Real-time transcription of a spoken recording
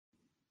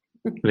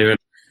Are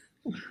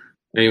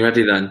you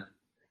ready then?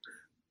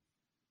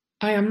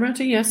 I am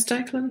ready, yes,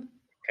 Declan.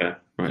 Okay,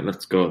 right,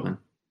 let's go then.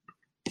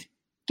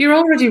 You're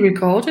already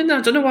recording.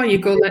 I don't know why you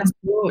go, let's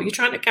go. You're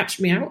trying to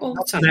catch me out all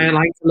the time. I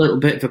like a little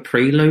bit of a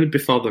prelude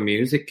before the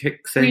music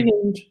kicks in.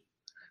 Prelude.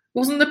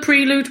 Wasn't the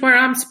prelude where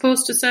I'm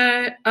supposed to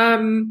say,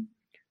 No,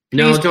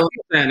 don't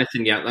say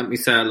anything yet. Let me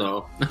say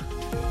hello.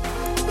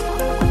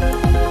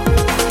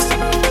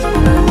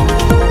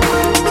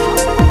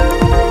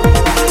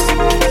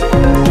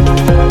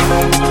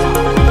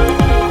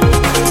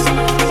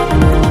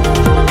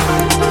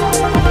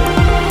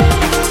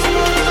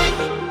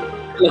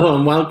 Hello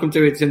and welcome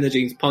to It's in the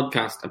Genes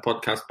podcast, a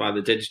podcast by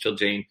the Digital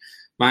Gene.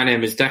 My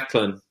name is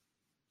Declan.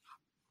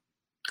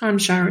 I'm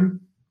Sharon.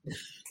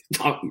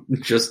 Oh,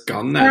 just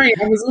gone there. Sorry,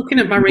 I was looking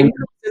at my wrinkles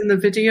in the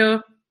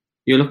video.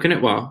 You're looking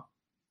at what?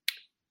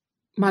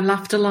 My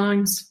laughter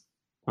lines.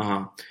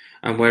 And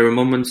we're a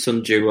mum and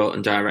son duo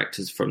and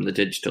directors from the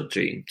Digital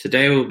Gene.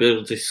 Today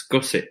we'll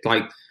discuss it.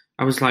 I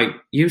was like,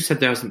 you said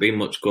there hasn't been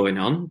much going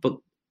on, but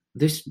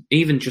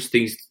even just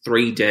these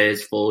 3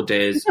 days, 4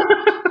 days,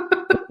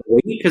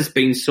 week has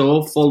been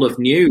so full of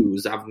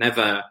news. I've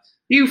never.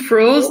 You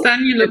froze then.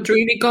 You looked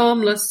really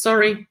gormless.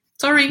 Sorry.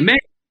 Me?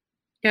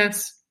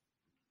 Yes.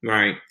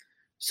 Right.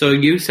 So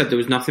you said there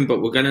was nothing,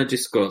 but we're going to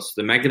discuss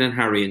the Meghan and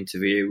Harry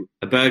interview,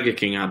 a Burger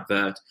King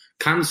advert,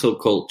 cancel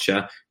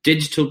culture,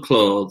 digital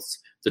clothes,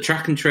 the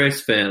track and trace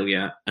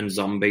failure, and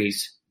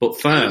zombies. But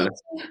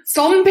first.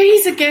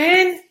 Zombies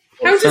again?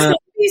 How do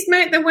zombies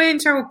make their way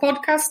into our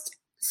podcast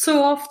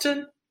so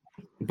often?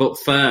 But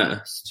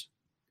first,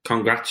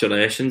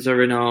 congratulations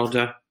are in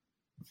order.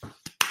 Are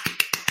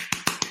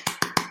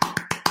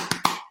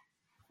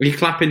you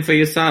clapping for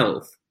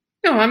yourself?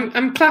 No,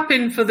 I'm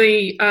clapping for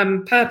the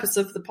purpose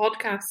of the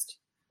podcast.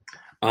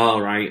 All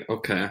right,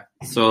 okay.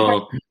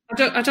 So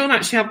I don't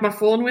actually have my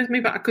phone with me,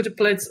 but I could have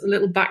played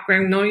little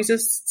background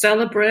noises.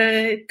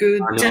 Celebrate,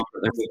 good. We'll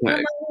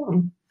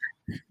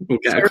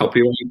get a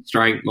copyright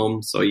strike,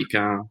 Mum, so you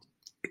can't.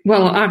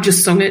 Well, I've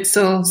just sung it,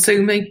 so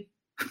sue me.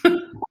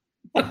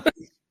 I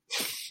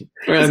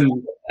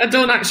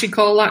don't actually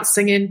call that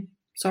singing.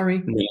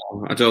 Sorry.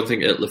 No, I don't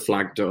think it'll have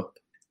flagged up.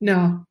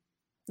 No.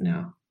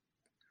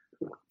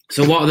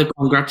 So what are the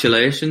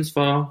congratulations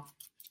for?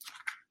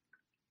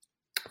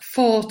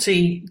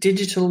 40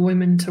 digital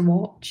women to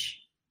watch,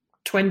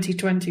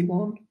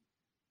 2021,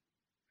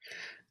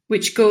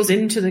 which goes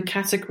into the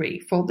category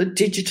for the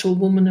Digital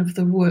Woman of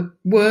the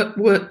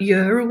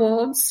Year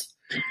Awards.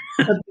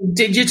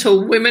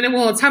 Digital Women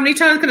Awards. How many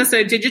times can I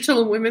say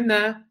digital women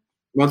there?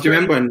 Well, do you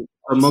remember when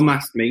a mum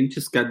asked me to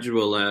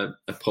schedule a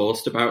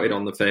post about it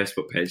on the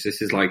Facebook page?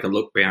 This is like a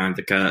look behind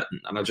the curtain,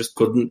 and I just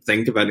couldn't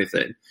think of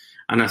anything.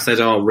 And I said,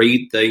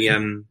 read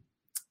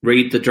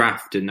the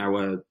draft in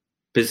our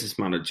business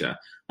manager.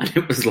 And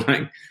it was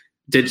like,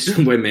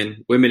 digital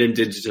women in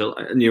digital.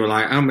 And you were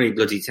like, how many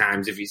bloody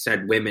times have you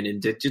said women in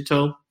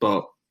digital?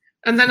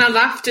 And then I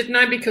laughed, didn't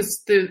I?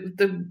 Because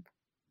the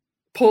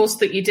post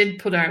that you did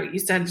put out, you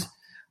said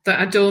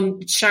that I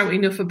don't shout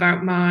enough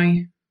about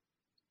my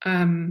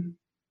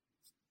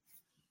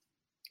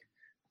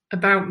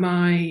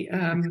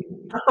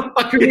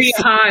career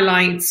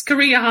highlights.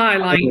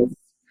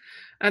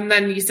 And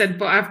then you said,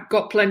 but I've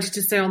got plenty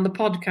to say on the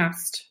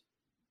podcast.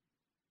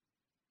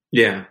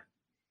 Yeah.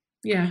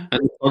 Yeah.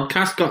 And the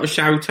podcast got a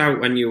shout out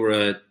when you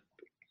were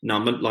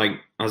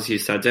as you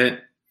said it.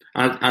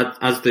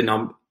 As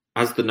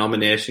the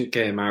nomination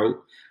came out,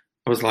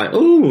 I was like,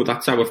 oh,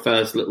 that's our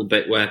first little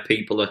bit where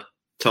people are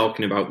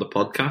talking about the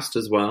podcast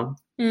as well.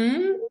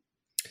 Mm.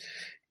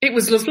 It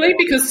was lovely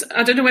because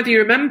I don't know whether you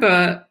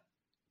remember,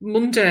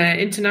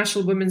 Monday,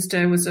 International Women's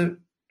Day, was a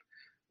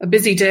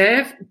busy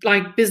day,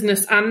 like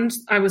business, and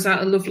I was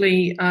at a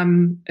lovely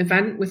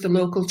event with the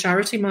local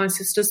charity, My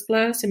Sister's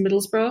Place in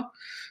Middlesbrough.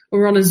 We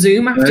were on a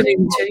Zoom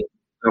afternoon tea.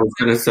 I was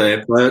going to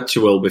say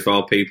virtual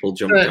before people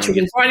jump. Virtual,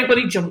 before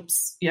anybody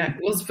jumps. Yeah,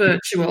 it was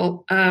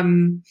virtual. A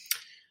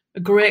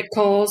great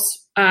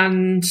cause.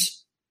 And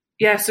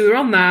yeah, so we were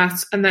on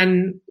that. And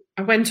then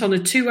I went on a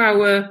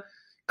 2-hour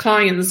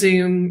client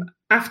Zoom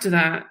after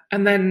that.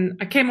 And then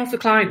I came off the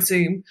client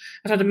Zoom.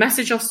 I'd had a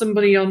message off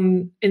somebody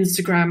on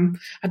Instagram.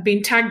 I'd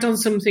been tagged on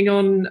something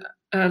on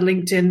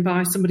LinkedIn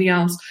by somebody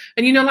else.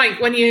 And you know,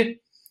 like when you've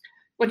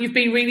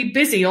been really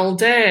busy all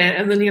day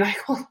and then you're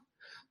like, well,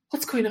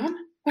 what's going on?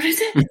 What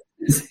is it?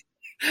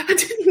 I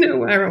didn't know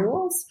where I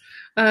was.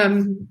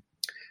 And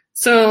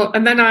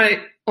then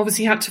I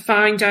obviously had to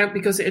find out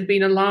because it had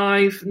been a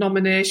live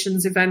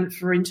nominations event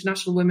for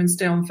International Women's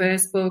Day on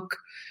Facebook.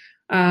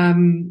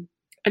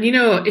 And, you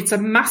know, it's a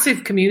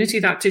massive community,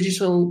 that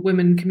digital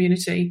women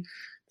community.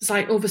 There's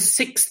like over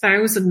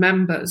 6,000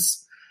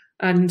 members.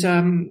 And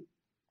to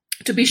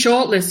be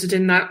shortlisted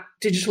in that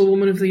Digital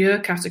Woman of the Year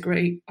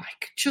category,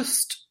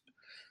 just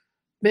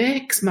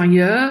makes my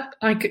year.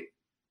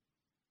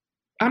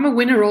 I'm a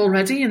winner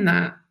already in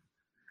that.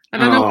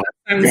 And I know that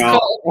sounds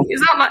cool.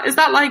 Is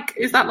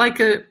that like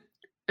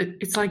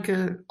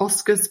a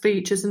Oscar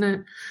speech, isn't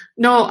it?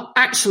 No,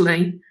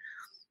 actually,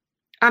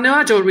 I know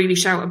I don't really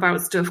shout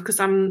about stuff because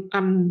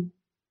I'm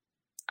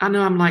I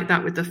know I'm like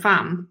that with the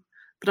fam,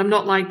 but I'm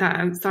not like that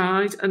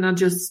outside. And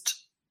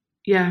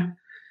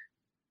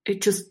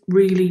it just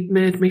really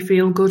made me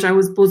feel good. I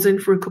was buzzing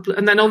for a couple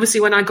and then obviously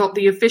when I got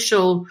the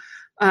official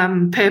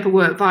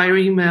paperwork via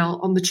email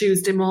on the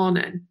Tuesday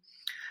morning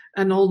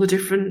and all the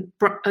different,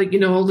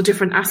 all the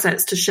different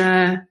assets to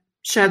share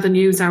the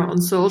news out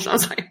on social, I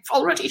was like, I've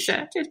already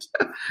shared it.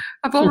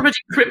 I've already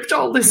cribbed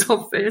all this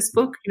off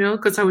Facebook,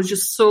 because I was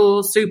just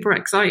so super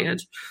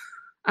excited.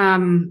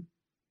 And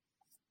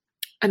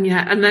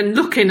then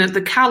looking at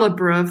the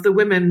calibre of the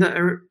women that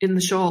are in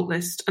the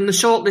shortlist, and the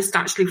shortlist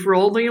actually for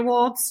all the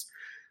awards,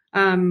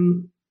 there's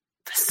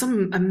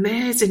some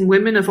amazing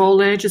women of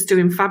all ages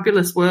doing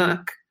fabulous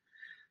work.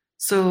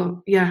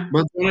 So, yeah.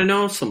 Well, do you want to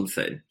know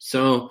something?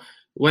 So,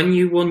 when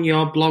you won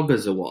your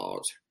Bloggers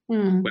Award,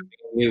 when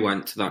we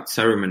went to that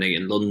ceremony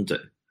in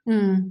London,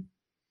 do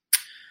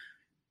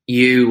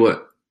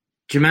you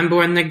remember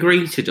when they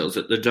greeted us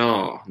at the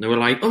door? They were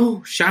like,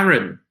 "Oh,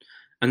 Sharon,"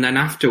 and then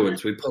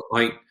afterwards we put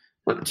like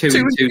two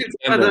and two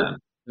together.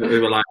 We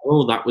were like,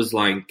 "Oh, that was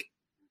like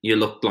you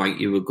looked like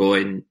you were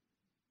going."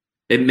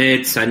 It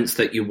made sense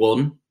that you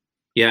won.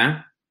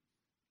 Yeah,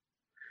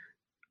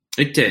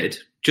 it did.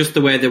 Just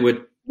the way they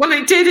would. Well,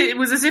 it did. It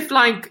was as if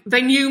like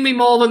they knew me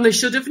more than they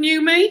should have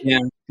knew me.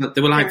 Yeah,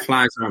 they were like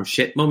flies around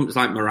shit mum. It was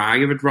like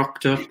Mariah had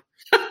rocked up.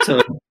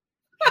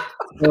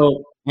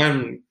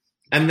 And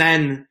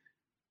then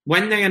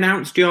when they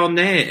announced your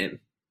name,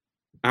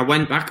 I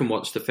went back and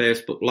watched the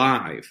Facebook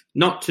Live.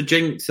 Not to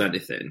jinx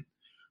anything,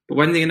 but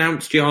when they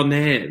announced your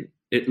name,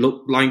 it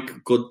looked like a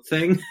good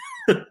thing.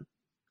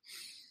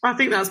 I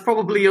think that's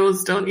probably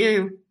yours, don't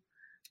you?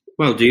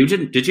 Well,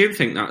 did you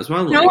think that as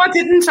well? No, I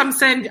didn't. I'm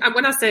saying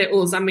when I say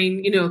us, I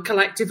mean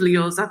collectively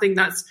us. I think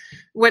that's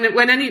when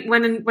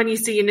you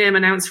see your name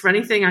announced for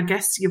anything. I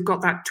guess you've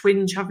got that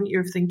twinge, haven't you,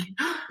 of thinking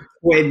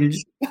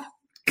twinge.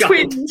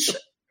 Twinge.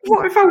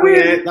 What if I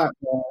win?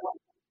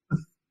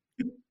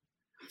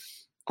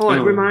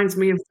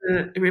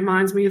 It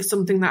reminds me of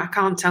something that I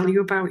can't tell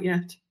you about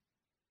yet.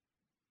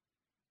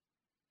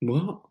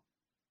 What?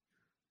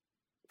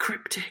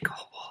 Cryptic or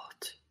what?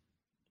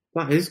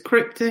 That is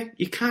cryptic.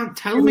 You can't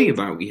tell me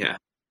about yet.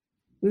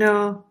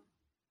 No.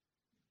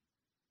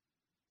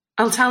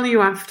 I'll tell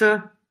you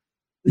after.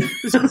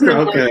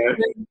 Okay.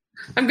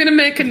 I'm going to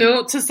make a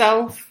note to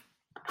self.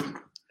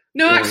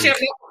 No, actually, I'm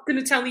not going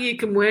to tell you. You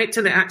can wait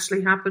till it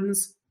actually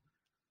happens.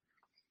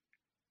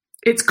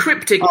 It's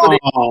cryptic, but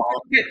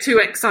don't get too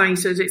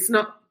excited. It's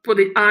not, but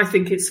I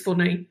think it's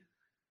funny.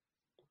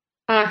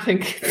 I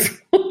think it's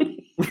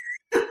funny.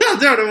 I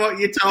don't know what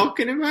you're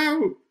talking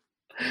about.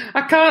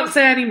 I can't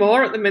say any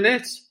more at the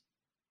minute.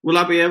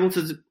 We'll be able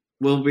to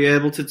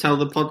tell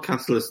the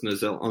podcast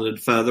listeners on a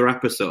further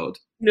episode?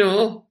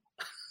 No.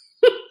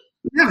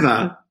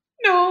 Never?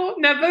 No,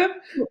 never.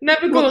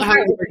 Never goes out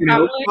with the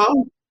family.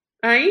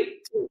 Right?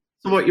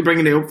 So what are you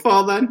bringing it up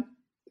for then?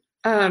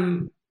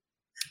 I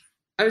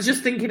was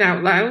just thinking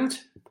out loud.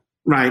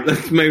 Right,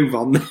 let's move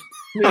on.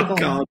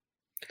 God.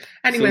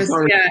 Anyways,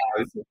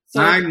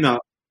 So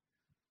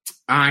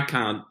I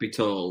can't be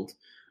told,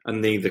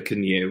 and neither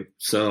can you.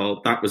 So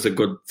that was a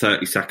good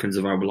 30 seconds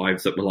of our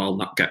lives that we'll all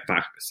not get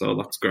back. So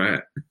that's great.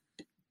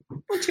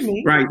 What do you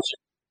mean? Right.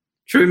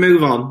 Should we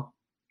move on?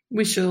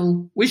 We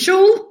shall.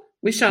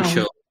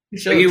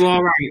 Are you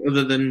all right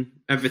other than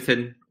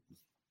everything?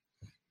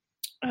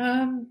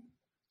 Don't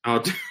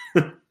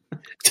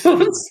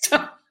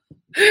stop.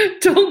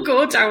 Don't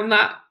go down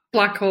that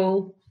black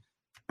hole.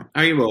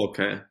 Are you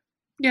okay?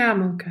 Yeah,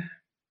 I'm okay.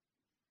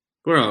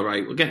 We're all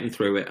right. We're getting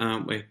through it,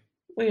 aren't we?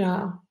 We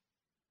are.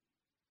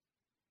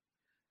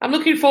 I'm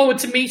looking forward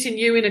to meeting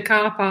you in a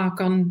car park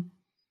on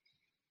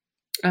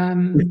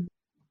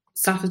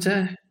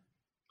Saturday.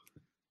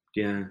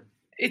 Yeah.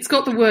 It's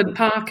got the word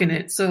park in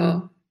it,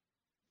 so...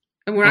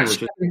 And we're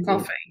actually having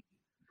coffee.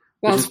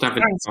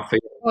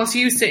 Whilst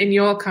you sit in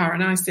your car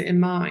and I sit in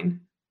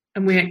mine,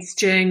 and we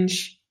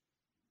exchange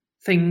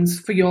things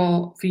for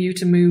you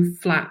to move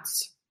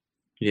flats.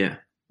 Yeah.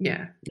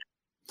 Yeah.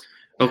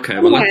 Okay.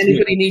 Well,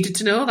 anybody needed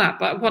to know that,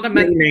 but what I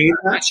meant,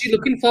 I'm actually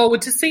looking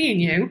forward to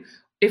seeing you,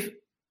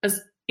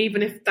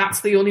 even if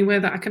that's the only way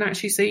that I can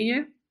actually see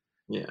you.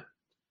 Yeah.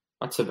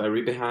 That's a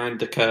very behind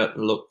the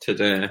curtain look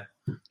today.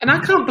 And I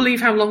can't believe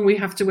how long we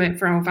have to wait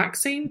for our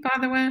vaccine, by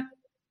the way.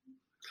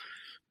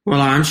 Well,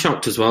 I'm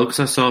shocked as well because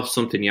I saw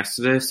something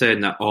yesterday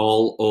saying that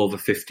all over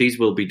 50s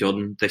will be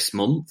done this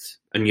month,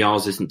 and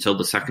yours isn't till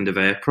the 2nd of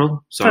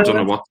April. So I don't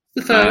know what.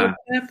 The 3rd of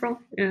April,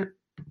 yeah.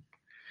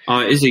 Oh,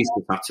 it is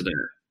Easter Saturday.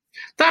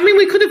 I mean,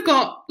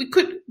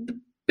 the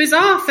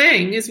bizarre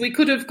thing is we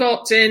could have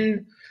got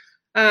in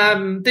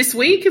this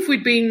week if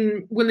we'd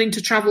been willing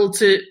to travel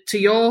to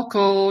York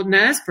or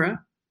Knaresborough.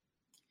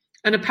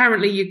 And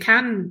apparently you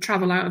can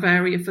travel out of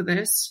area for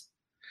this.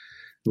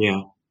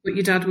 Yeah. But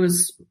your dad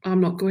was,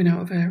 I'm not going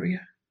out of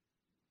area.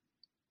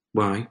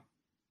 Why?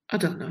 I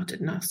don't know. I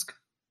didn't ask.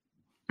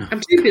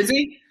 I'm too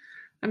busy.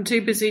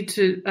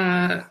 To...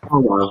 Oh,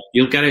 well,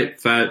 you'll get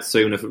it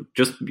soon.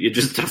 You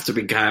just have to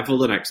be careful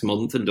the next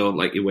month and don't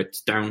let your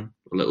wits down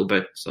a little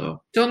bit.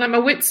 So don't let my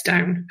wits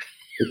down.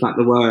 Is that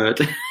the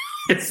word?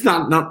 It's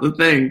not the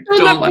thing.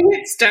 Don't let my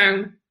wits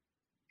down.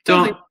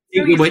 Don't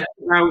keep your wits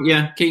about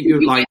you. Keep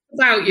your like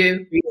about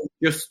you.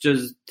 Just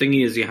as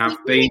thingy as you have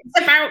been.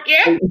 It's about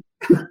you.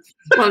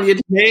 Well,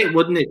 you'd hate,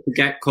 wouldn't it, to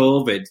get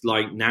COVID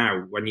like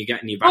now when you're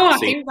getting your vaccine? Oh, I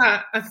think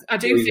that. I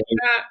do think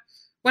that.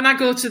 When I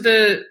go to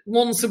the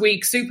once a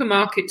week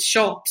supermarket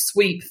shop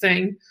sweep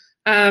thing,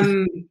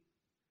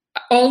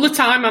 all the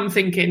time I'm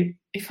thinking,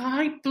 if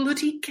I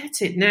bloody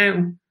get it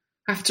now,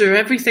 after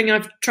everything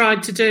I've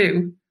tried to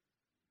do.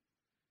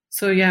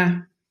 So,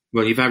 yeah.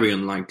 Well, you're very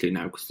unlikely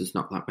now because there's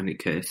not that many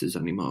cases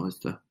anymore, is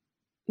there?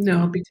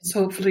 No, because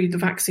hopefully the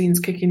vaccine's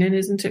kicking in,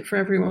 isn't it, for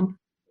everyone?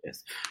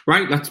 Yes.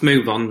 Right, let's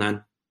move on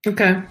then.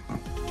 Okay.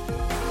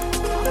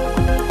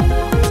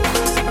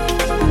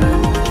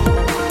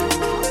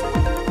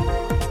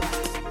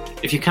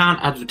 If you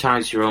can't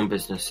advertise your own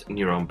business in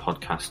your own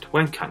podcast,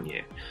 when can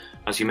you?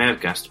 As you may have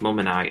guessed, Mum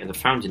and I are the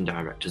founding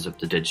directors of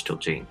The Digital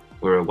Gene.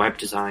 We're a web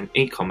design,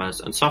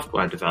 e-commerce and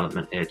software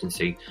development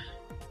agency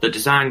that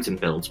designs and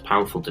builds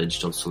powerful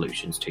digital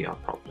solutions to your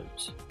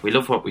problems. We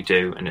love what we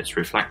do and it's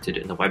reflected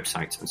in the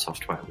websites and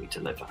software we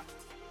deliver.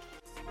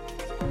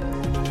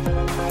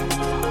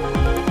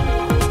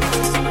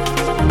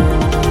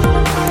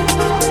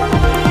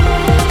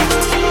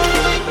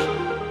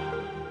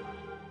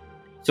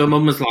 So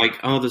Mum was like,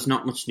 oh, there's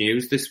not much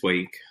news this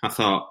week. I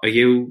thought,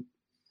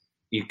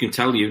 you can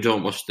tell you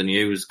don't watch the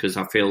news because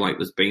I feel like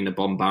there's been a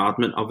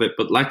bombardment of it.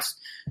 But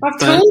I've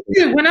told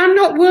you, when I'm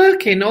not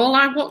working, all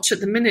I watch at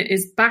the minute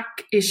is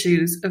back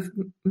issues of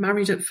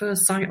Married at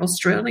First Sight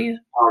Australia.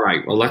 All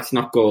right, well, let's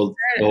not go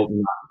open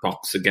that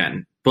box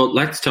again. But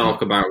let's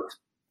talk about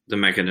the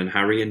Meghan and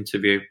Harry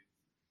interview.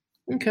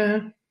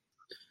 Okay.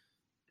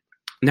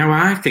 Now,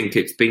 I think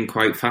it's been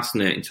quite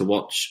fascinating to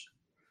watch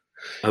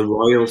a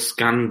royal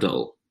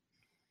scandal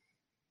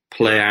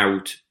play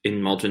out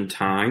in modern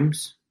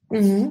times.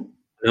 Mm-hmm.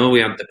 I know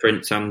we had the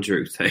Prince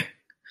Andrew thing,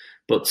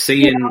 but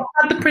seeing... We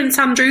had the Prince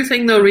Andrew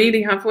thing though,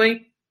 really, have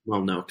we?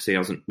 Well, no, because he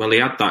hasn't. Well, he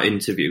had that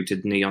interview,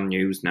 didn't he, on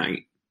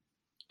Newsnight?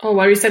 Oh,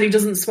 where he said he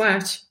doesn't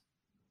sweat?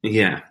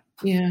 Yeah.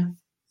 Yeah.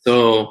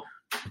 So,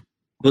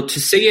 but to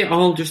see it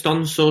all just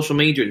on social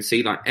media and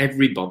see like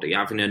everybody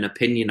having an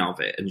opinion of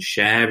it and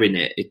sharing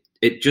it,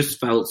 it just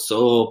felt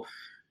so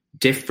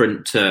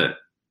different to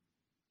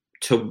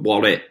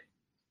what it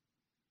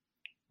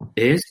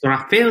is. So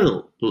I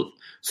feel...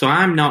 So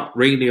I'm not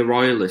really a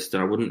royalist,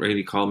 and I wouldn't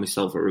really call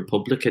myself a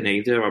Republican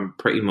either. I'm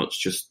pretty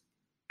much just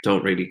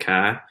don't really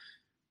care.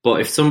 But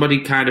if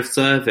somebody kind of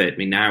surveyed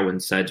me now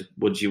and said,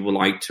 would you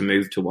like to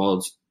move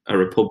towards a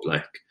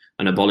republic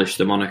and abolish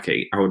the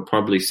monarchy, I would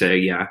probably say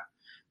yeah.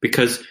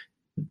 Because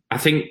I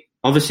think,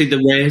 obviously, the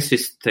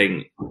racist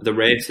thing, the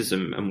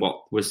racism and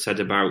what was said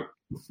about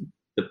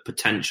the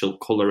potential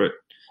colour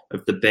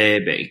of the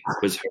baby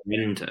was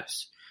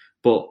horrendous.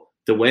 But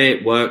the way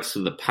it works for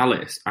the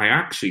palace, I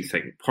actually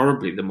think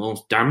probably the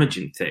most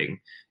damaging thing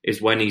is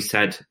when he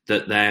said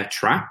that they're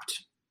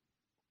trapped.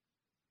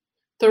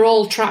 They're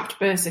all trapped,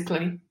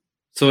 basically.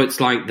 So it's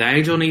like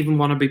they don't even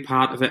want to be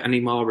part of it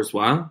anymore as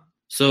well.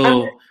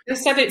 So they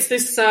said it's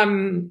this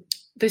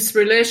this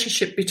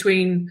relationship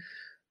between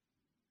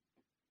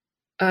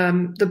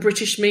the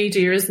British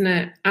media, isn't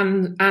it,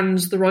 and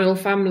the royal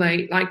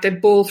family. Like they're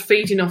both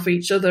feeding off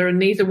each other, and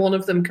neither one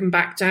of them can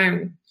back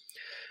down.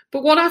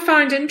 But what I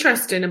find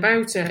interesting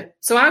about it,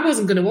 so I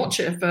wasn't going to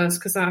watch it at first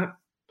because I'm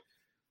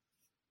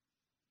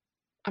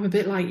a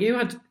bit like you.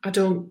 I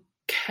don't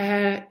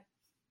care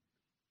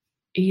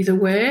either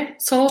way,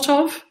 sort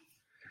of.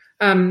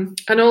 And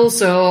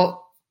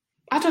also,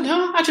 I don't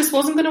know, I just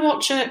wasn't going to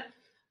watch it.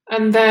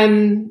 And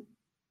then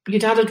your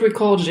dad had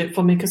recorded it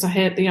for me because I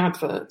hate the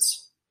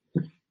adverts.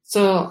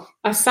 So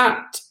I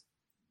sat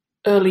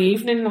early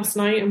evening last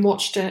night and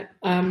watched it.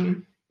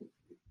 And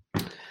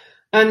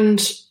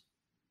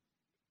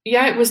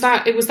yeah, it was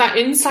that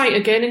insight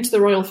again into the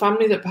royal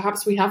family that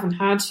perhaps we haven't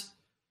had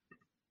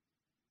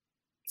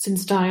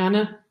since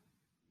Diana.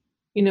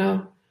 You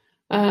know,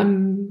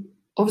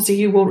 obviously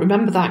you won't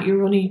remember that. You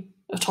were only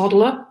a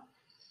toddler.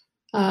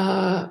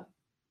 But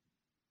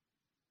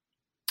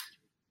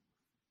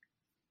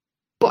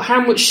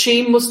how much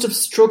she must have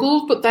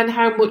struggled, but then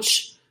how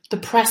much the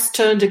press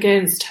turned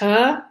against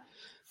her,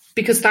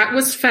 because that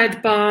was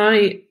fed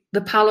by the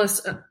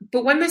palace.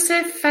 But when they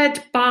say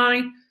fed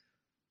by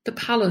the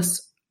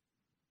palace,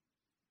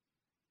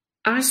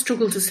 I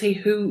struggle to see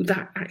who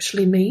that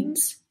actually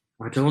means.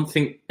 I don't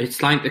think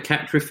it's like they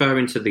kept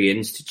referring to the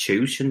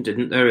institution,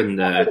 didn't there? And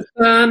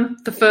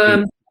the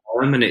firm,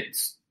 and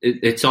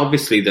it's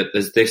obviously that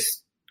there's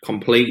this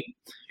complete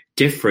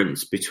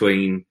difference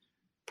between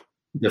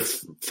the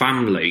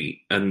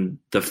family and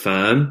the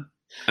firm.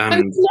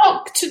 And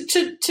look,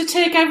 to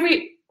take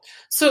every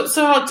so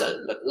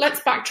let's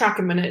backtrack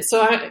a minute.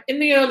 So in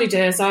the early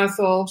days, I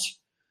thought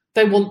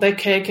they want their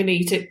cake and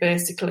eat it,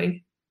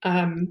 basically.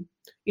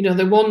 You know,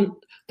 they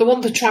want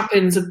the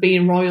trappings of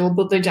being royal,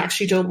 but they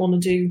actually don't want to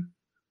do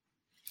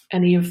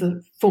any of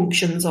the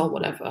functions or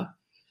whatever.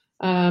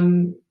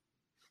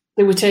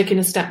 they were taking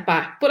a step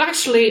back. But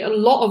actually, a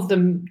lot of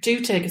them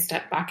do take a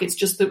step back. It's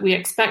just that we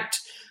expect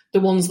the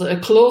ones that are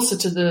closer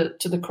to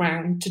the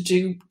crown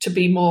to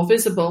be more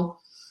visible.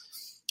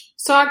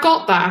 So I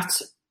got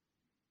that.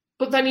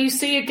 But then you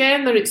see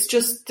again that it's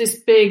just this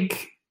big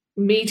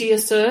media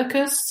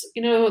circus,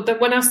 that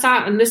when I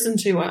sat and listened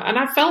to her, and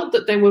I felt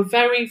that they were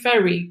very,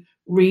 very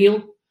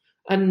real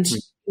and,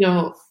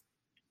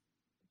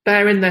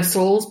 bearing their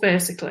souls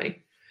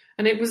basically.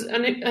 And it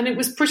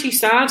was pretty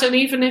sad. And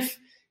even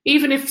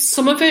if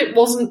some of it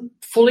wasn't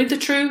fully the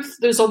truth,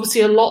 there's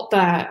obviously a lot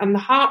there. And the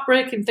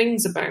heartbreaking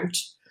things about,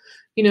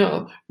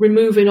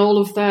 removing all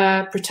of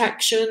their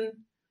protection,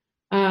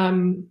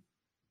 and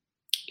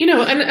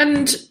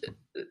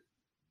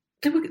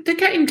they're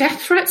getting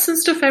death threats and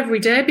stuff every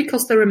day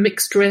because they're a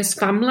mixed race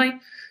family.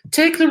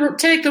 Take the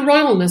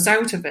royalness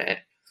out of it,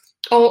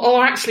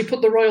 or actually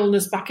put the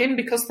royalness back in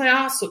because they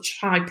are such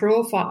high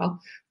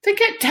profile. They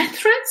get death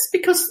threats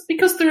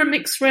because they're a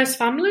mixed race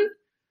family.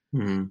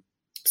 Mm.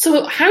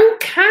 So how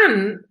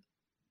can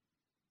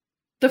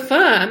the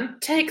firm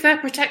take their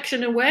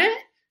protection away?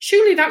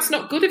 Surely that's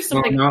not good if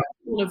something happens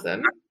to one of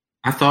them.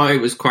 I thought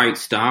it was quite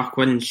stark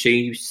when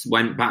she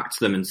went back to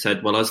them and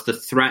said, well, has the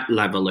threat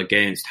level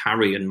against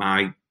Harry and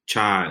my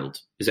child,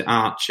 is it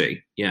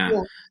Archie? Yeah.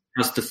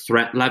 Has the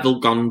threat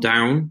level gone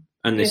down?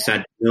 And they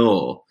said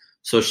no.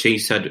 So she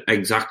said,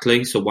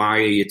 exactly. So why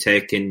are you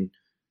taking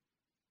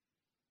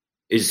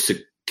his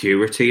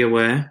security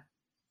away?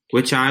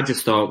 Which I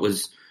just thought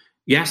was,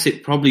 yes,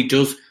 it probably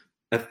does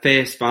at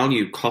face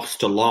value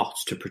cost a lot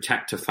to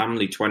protect a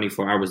family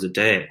 24 hours a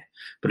day.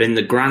 But in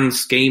the grand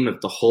scheme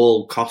of the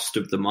whole cost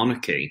of the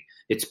monarchy,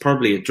 it's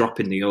probably a drop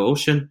in the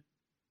ocean.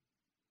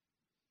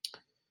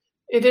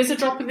 It is a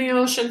drop in the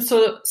ocean.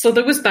 So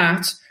there was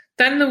that.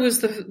 Then there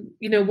was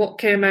what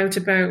came out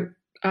about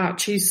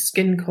Archie's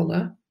skin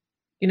colour.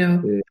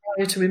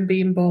 Prior to him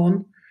being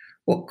born,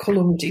 what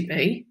colour would he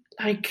be?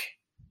 I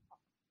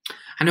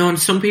know, and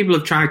some people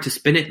have tried to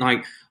spin it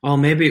like, oh,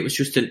 maybe it was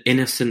just an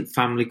innocent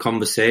family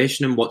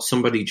conversation and what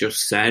somebody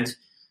just said.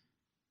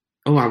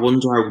 Oh, I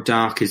wonder how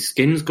dark his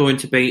skin's going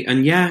to be.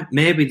 And yeah,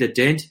 maybe they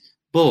did,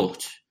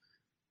 but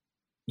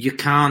you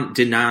can't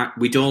deny,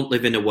 we don't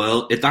live in a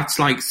world, that's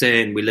like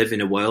saying we live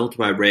in a world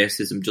where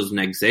racism doesn't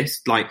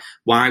exist. Like,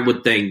 why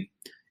would they,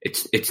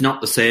 it's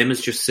not the same as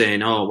just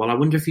saying, oh, well, I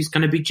wonder if he's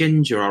going to be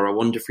ginger, or I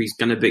wonder if he's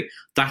going to be,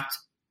 that,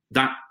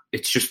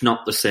 it's just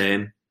not the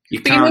same. You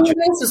can't. But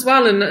else as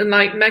well, and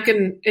like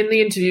Meghan in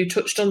the interview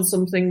touched on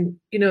something,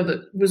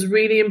 that was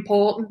really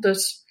important, that,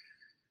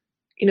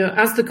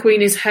 as the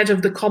Queen is head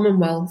of the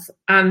Commonwealth,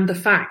 and the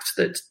fact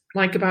that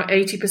like about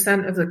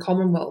 80% of the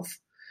Commonwealth,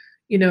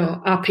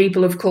 are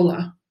people of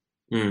colour.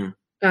 Mm.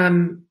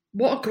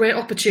 What a great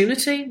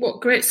opportunity! What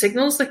great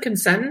signals they can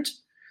send.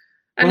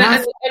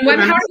 And when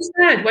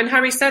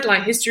Harry said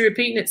like history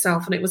repeating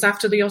itself, and it was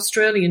after the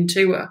Australian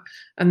tour,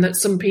 and that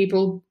some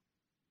people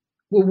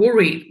were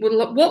worried.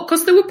 Well, what?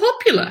 Because they were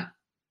popular.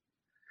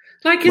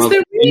 Like, is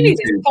there really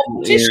this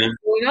competition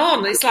going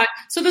on? It's like,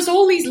 so there's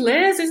all these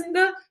layers, isn't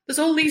there? There's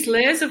all these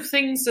layers of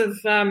things of,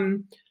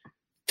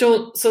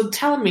 so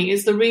tell me,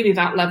 is there really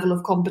that level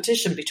of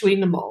competition between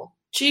them all?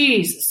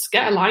 Jesus,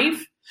 get a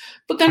life.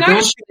 But then I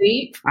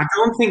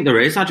don't think there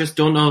is. I just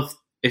don't know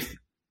if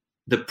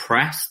the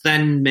press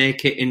then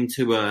make it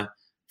into a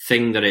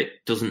thing that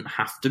it doesn't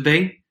have to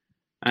be.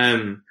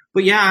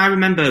 But yeah, I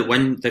remember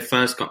when they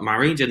first got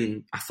married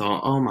and I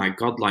thought, oh my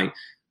God, like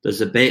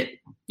there's a bit,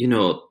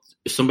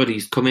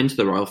 somebody's come into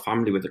the royal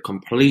family with a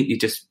completely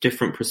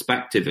different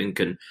perspective and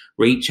can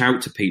reach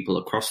out to people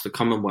across the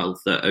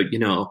Commonwealth that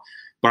are,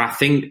 but I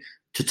think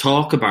to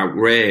talk about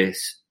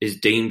race is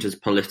deemed as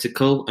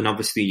political, and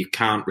obviously you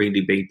can't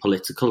really be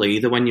political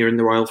either when you're in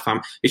the royal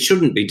family. It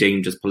shouldn't be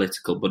deemed as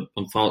political, but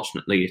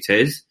unfortunately it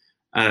is.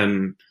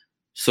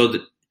 So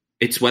that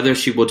it's whether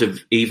she would have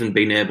even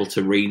been able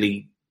to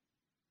really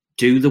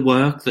do the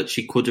work that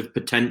she could have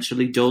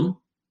potentially done,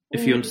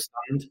 if you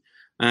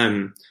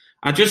understand.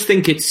 I just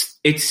think it's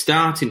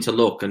starting to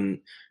look, and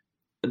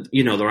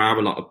there are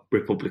a lot of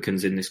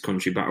Republicans in this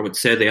country, but I would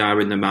say they are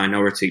in the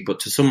minority.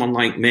 But to someone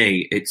like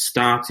me, it's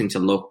starting to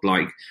look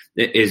like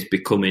it is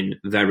becoming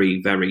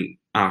very, very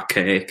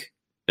archaic,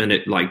 and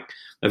it like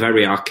a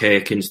very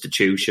archaic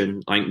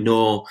institution. Like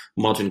no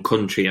modern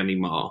country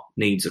anymore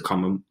needs a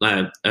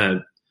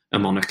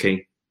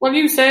monarchy. Well,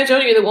 you say,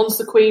 don't you, that once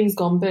the Queen's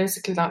gone,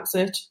 basically that's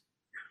it.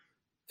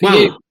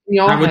 I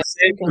would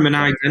say from an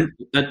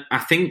identity, that I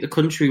think the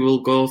country will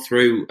go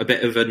through a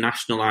bit of a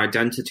national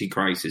identity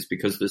crisis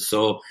because there's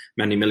so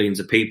many millions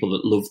of people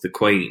that love the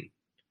Queen.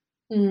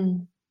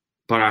 Mm.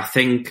 But I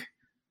think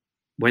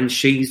when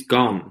she's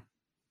gone,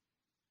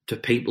 do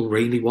people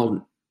really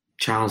want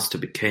Charles to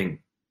be king?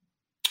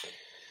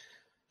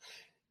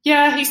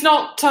 Yeah, he's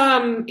not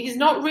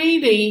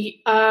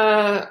really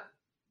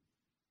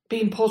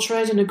being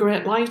portrayed in a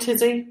great light,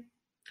 is he?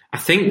 I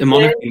think the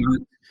monarchy,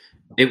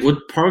 it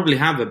would probably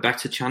have a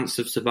better chance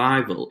of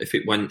survival if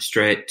it went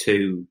straight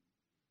to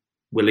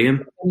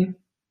William. Mm.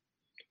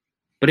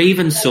 But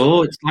even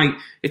so,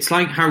 it's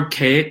like how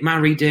Kate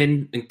married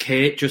in, and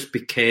Kate just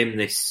became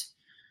this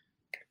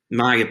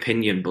my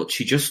opinion, but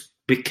she just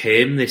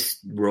became this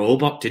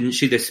robot, didn't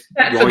she? This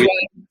Stepford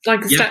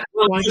like a yeah,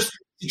 Stepford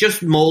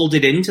just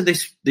molded into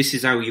this. This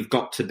is how you've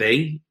got to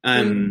be.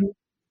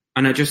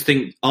 And I just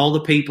think all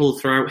the people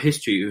throughout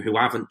history who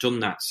haven't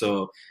done that.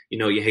 So,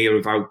 you hear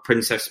of how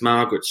Princess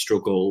Margaret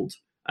struggled,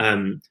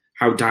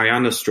 how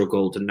Diana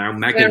struggled, and now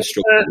Meghan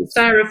struggled.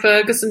 Sarah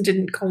Ferguson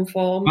didn't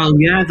conform. Well,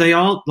 yeah, they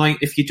all,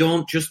 if you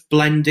don't just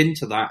blend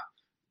into that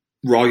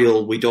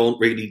royal, we don't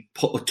really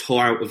put a toe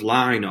out of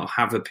line or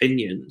have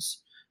opinions.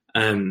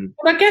 Well,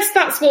 I guess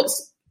that's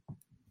what's,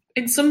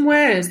 in some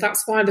ways,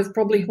 that's why they've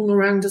probably hung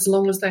around as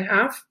long as they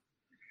have.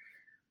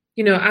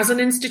 As an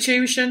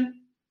institution.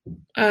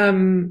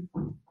 The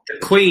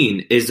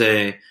Queen is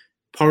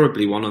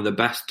probably one of the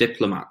best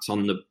diplomats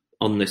on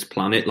this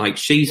planet.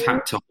 She's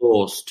had to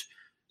host,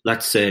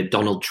 let's say,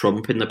 Donald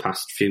Trump in the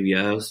past few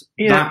years.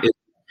 Yeah. That is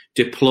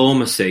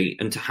diplomacy,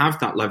 and to have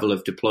that level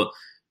of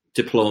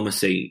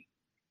diplomacy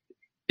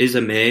is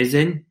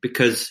amazing,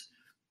 because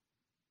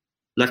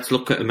let's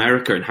look at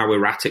America and how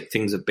erratic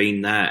things have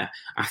been there.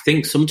 I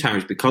think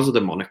sometimes because of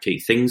the monarchy,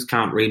 things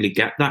can't really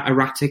get that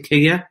erratic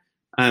here,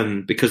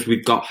 because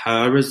we've got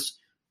her as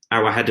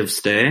our head of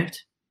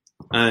state.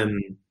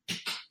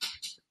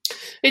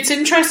 It's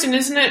interesting,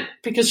 isn't it?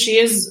 Because she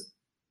is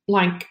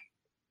like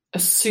a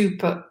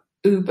super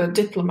uber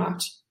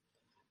diplomat.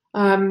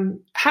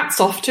 Hats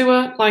off to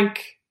her.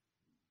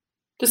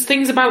 There's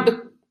things about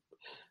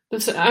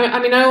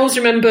I always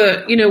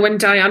remember, when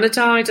Diana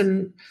died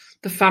and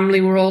the family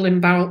were all in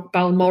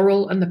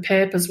Balmoral, and the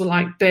papers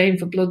were baying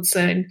for blood,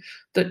 saying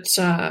that,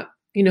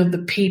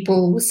 the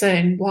people were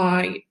saying,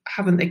 why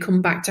haven't they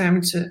come back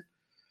down to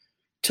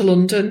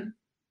London?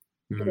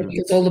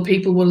 Because all the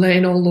people were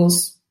laying all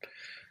those,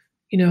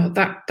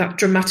 that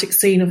dramatic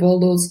scene of all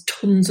those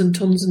tons and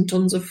tons and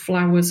tons of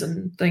flowers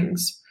and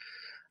things.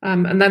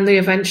 And then they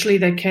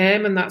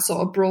came, and that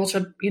sort of brought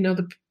up,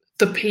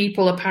 the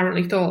people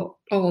apparently thought,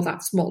 oh,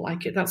 that's more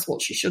like it. That's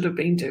what she should have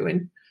been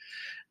doing.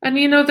 And,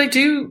 they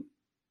do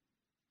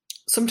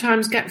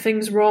sometimes get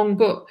things wrong.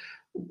 But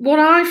what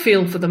I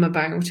feel for them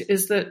about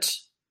is that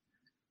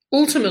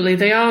ultimately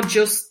they are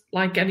just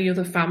like any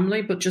other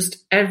family, but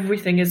just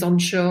everything is on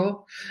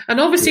show.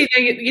 And obviously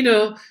they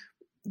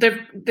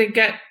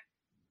get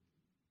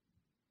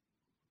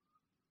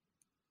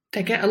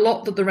a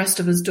lot that the rest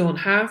of us don't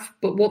have,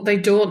 but what they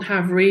don't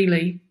have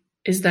really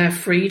is their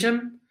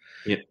freedom.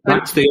 Yeah,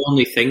 that's the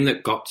only thing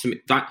that got to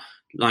me. That,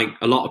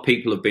 a lot of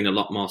people have been a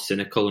lot more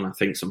cynical, and I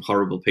think some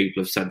horrible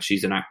people have said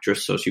she's an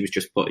actress, so she was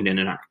just putting in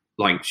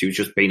she was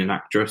just being an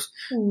actress.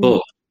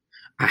 But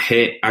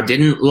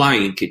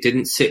it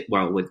didn't sit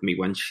well with me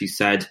when she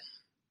said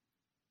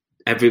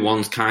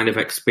everyone's kind of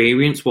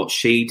experienced what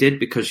she did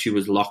because she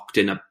was locked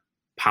in a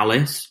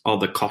palace or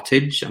the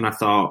cottage. And I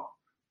thought,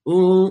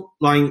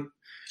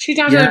 she'd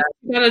had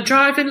a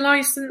driving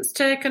license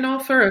taken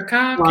off her, a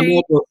car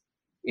key.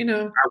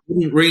 I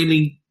wouldn't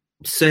really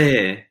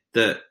say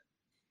that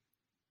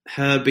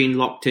her being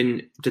locked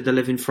in, did they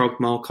live in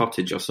Frogmore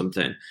Cottage or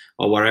something,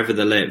 or wherever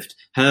they lived,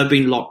 her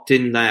being locked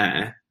in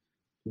there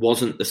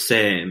wasn't the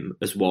same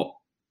as what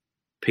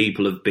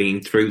people have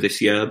been through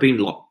this year, being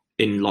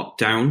in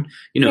lockdown.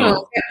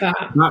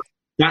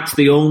 That's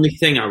the only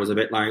thing I was a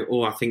bit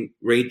I think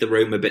read the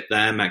room a bit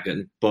there,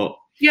 Meghan. But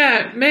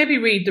yeah, maybe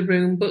read the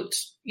room, but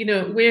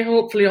we're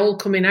hopefully all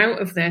coming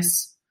out of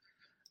this.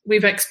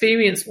 We've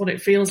experienced what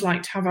it feels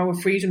like to have our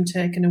freedom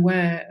taken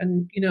away,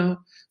 and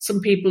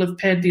some people have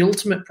paid the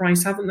ultimate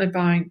price, haven't they,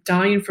 by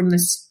dying from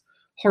this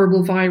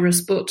horrible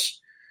virus. But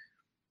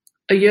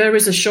a year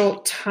is a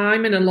short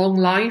time in a long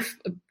life,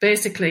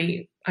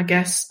 basically, I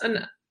guess.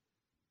 And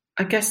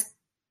I guess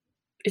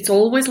it's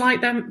always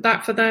like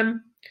that for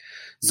them.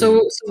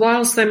 So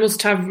whilst they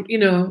must have,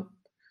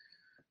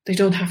 they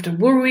don't have to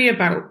worry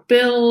about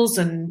bills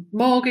and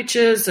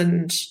mortgages,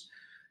 and,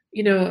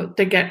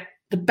 they get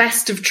the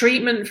best of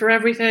treatment for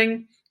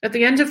everything. At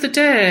the end of the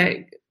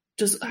day,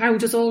 how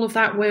does all of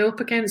that weigh up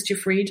against your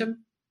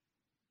freedom?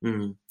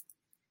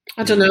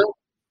 I don't know.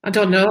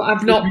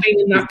 I've not been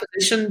in that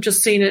position,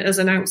 just seen it as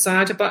an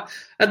outsider. But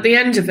at the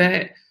end of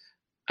it,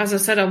 as I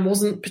said, I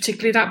wasn't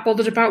particularly that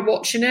bothered about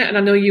watching it. And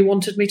I know you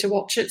wanted me to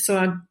watch it, so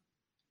I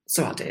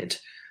did.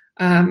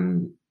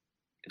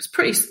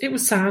 It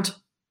was sad.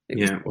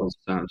 It was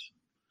sad.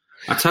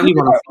 I tell you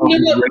what,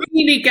 what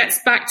really gets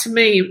back to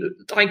me,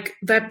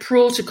 their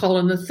protocol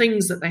and the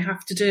things that they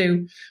have to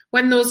do.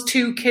 When those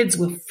two kids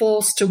were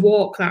forced to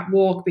walk that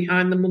walk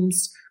behind the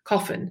mum's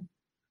coffin,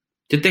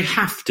 did they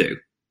have to?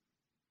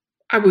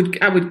 I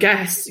would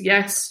guess,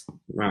 yes.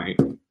 Right.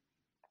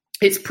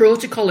 It's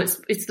protocol.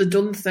 It's the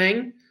done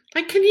thing.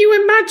 Can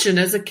you imagine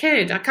as a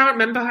kid? I can't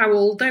remember how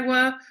old they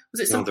were.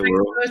 Was it something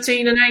like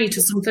 13 and 8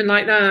 or something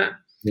like that?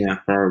 Yeah,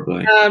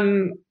 probably.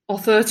 Or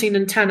 13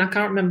 and 10. I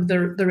can't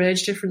remember their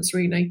age difference,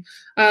 really.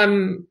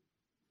 Can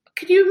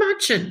you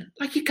imagine?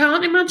 You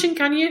can't imagine,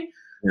 can you?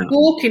 Yeah.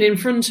 Walking in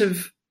front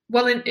of,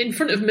 in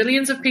front of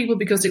millions of people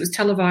because it was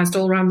televised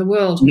all around the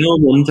world. No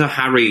wonder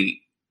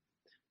Harry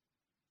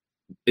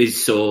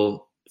is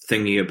so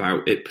thingy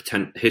about it,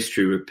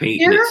 history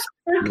repeating. Yeah,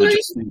 exactly.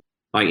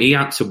 Like, he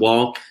had to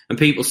walk, and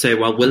people say,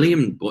 well,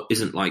 William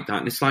isn't like that.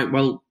 And it's like,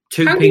 well,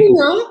 How do you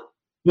know?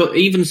 Well,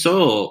 even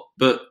so,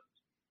 but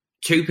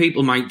two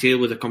people might deal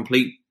with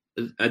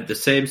the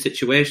same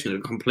situation in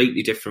a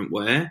completely different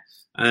way.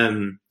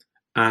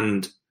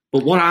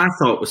 But what I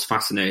thought was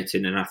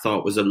fascinating, and I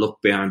thought was a look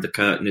behind the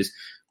curtain, is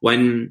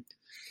when,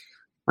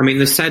 I mean,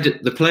 they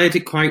played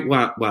it quite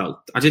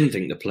well. I didn't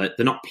think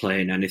they're not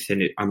playing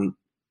anything.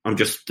 I'm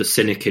just, the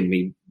cynic in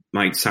me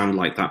might sound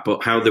like that,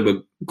 but how they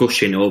were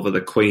gushing over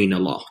the Queen a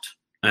lot.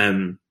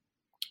 And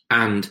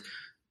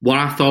what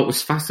I thought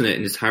was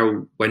fascinating is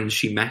how, when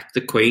she met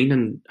the Queen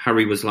and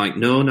Harry was like,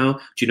 no, do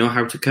you know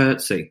how to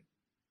curtsy?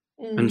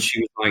 And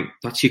she was like,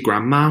 that's your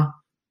grandma.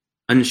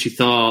 And she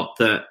thought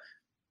that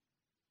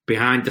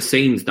behind the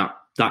scenes, that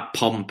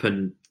pomp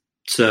and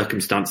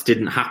circumstance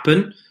didn't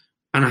happen.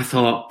 And I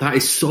thought, that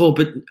is so,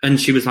 and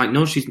she was like,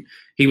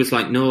 he was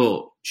like,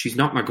 no, she's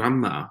not my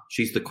grandma.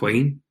 She's the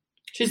Queen.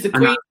 She's the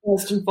Queen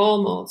first and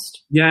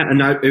foremost. Yeah.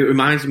 And it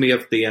reminds me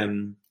of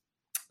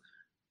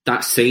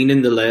that scene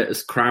in the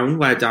latest Crown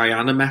where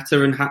Diana met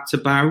her and had to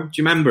bow. Do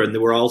you remember? And they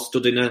were all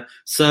stood in a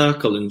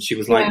circle, and she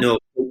was like, no,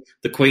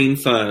 the Queen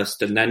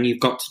first, and then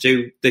you've got to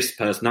do this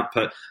person, that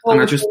person.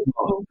 And I just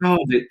thought, God,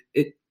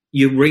 it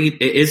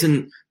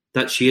isn't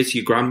that she is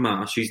your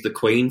grandma. She's the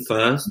Queen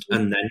first,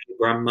 and then your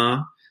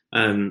grandma.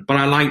 But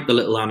I like the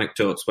little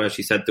anecdotes where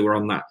she said they were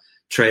on that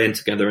train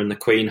together and the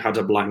Queen had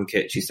a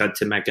blanket. She said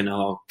to Meghan,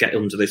 oh, get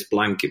under this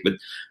blanket.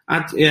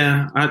 I do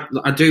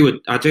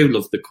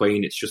love the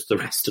Queen. It's just the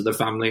rest of the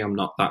family I'm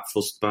not that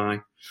fussed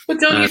by. But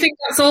don't you think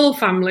that's all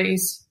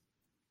families?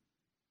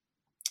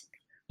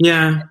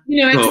 Yeah.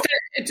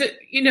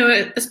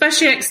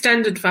 Especially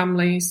extended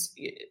families.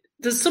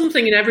 There's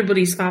something in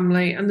everybody's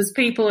family, and there's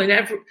people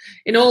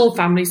in all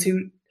families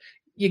who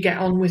you get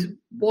on with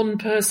one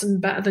person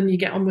better than you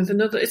get on with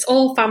another. It's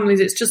all families.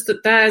 It's just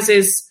that theirs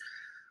is,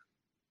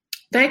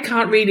 they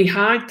can't really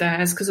hide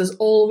theirs because there's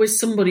always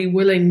somebody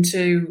willing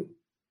to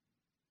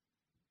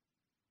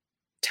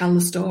tell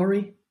the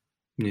story.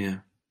 Yeah.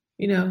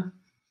 Yeah.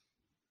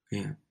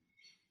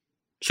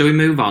 Shall we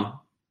move on?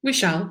 We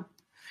shall.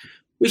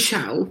 We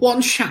shall.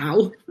 One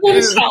shall.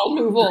 One shall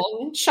move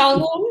on. Shall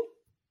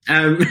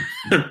one?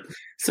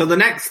 So the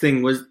next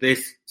thing was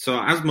this.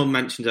 So as Mum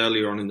mentioned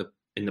earlier on in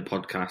the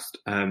podcast,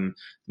 the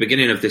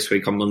beginning of this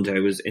week on Monday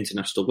was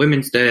International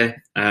Women's Day.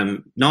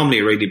 Normally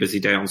a really busy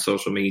day on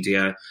social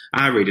media.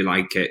 I really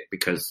like it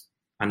because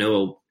I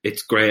know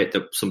it's great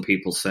that some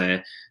people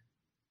say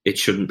it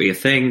shouldn't be a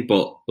thing,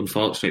 but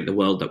unfortunately the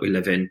world that we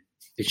live in,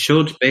 it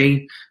should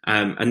be.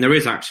 And there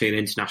is actually an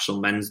International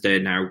Men's Day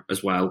now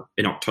as well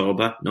in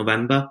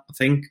November, I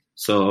think.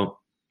 So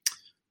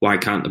why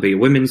can't there be a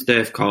Women's Day?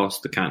 Of course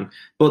there can.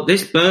 But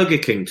this Burger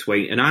King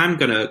tweet, and I'm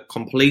going to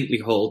completely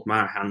hold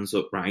my hands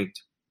up, right?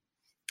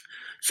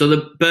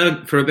 So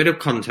for a bit of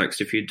context,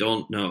 if you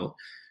don't know,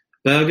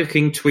 Burger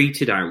King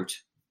tweeted out,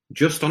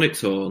 just on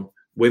its own,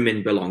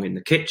 women belong in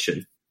the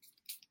kitchen.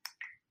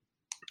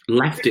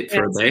 Left it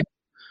for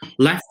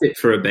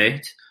a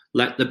bit,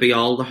 let there be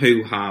all the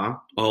hoo-ha,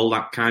 all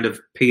that kind of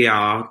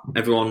PR,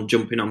 everyone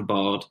jumping on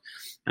board.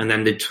 And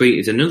then they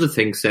tweeted another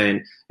thing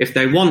saying, if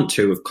they want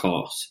to, of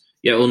course,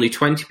 yet only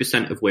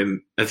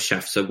 20% of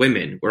chefs are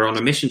women. We're on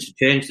a mission to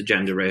change the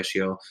gender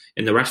ratio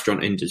in the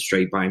restaurant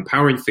industry by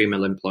empowering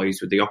female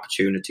employees with the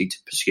opportunity to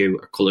pursue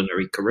a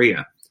culinary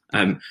career.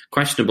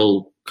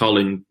 Questionable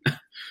calling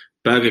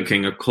Burger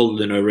King a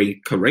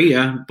culinary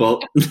career,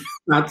 but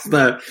that's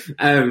the...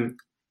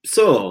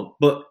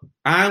 but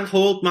I'll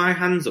hold my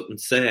hands up and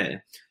say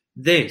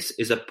this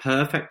is a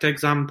perfect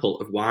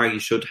example of why you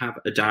should have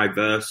a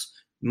diverse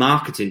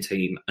marketing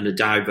team and a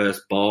diverse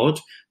board,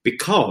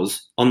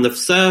 because on the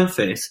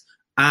surface,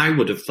 I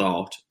would have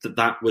thought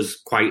that was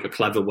quite a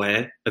clever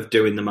way of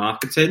doing the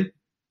marketing.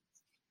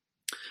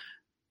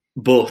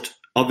 But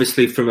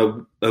obviously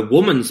from a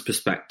woman's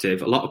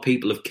perspective, a lot of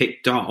people have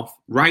kicked off,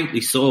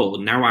 rightly so,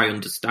 now I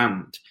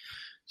understand.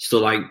 So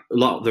like a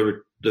lot of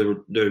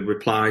the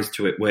replies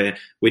to it where,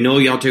 we know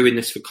you're doing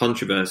this for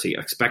controversy,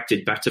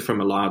 expected better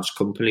from a large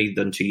company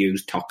than to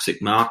use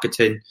toxic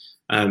marketing.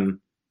 And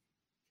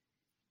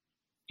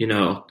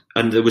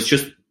there was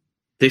just,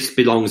 this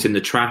belongs in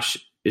the trash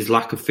is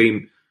lack of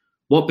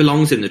what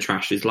belongs in the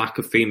trash is lack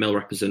of female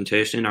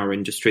representation in our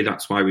industry.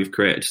 That's why we've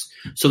created.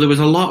 So there was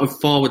a lot of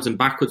forwards and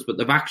backwards, but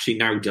they've actually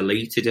now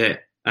deleted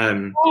it.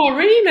 Oh,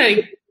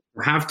 really?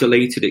 Have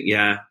deleted it,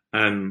 yeah.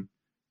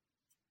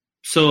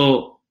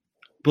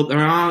 But there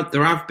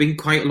have been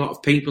quite a lot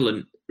of people,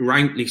 and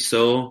rightly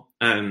so,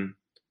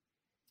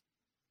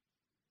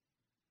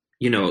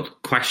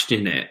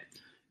 questioning it.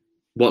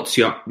 What's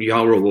you're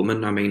a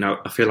woman? I mean,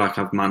 I feel like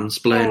I've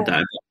mansplained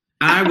there.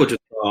 I would have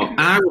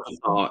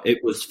thought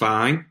it was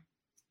fine.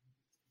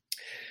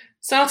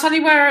 So I'll tell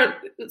you where.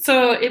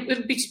 So it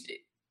would be.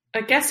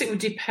 I guess it would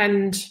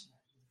depend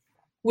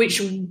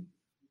which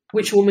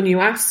woman you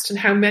asked and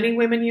how many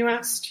women you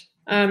asked.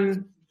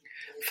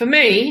 For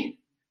me,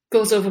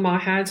 goes over my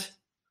head.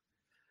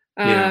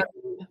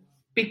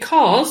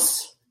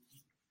 Because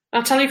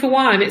I'll tell you for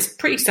why, and it's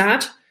pretty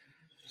sad.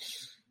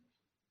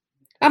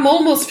 I'm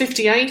almost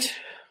 58,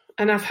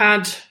 and I've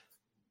had,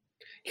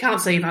 you can't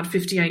say you've had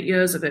 58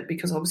 years of it,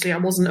 because obviously I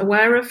wasn't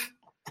aware of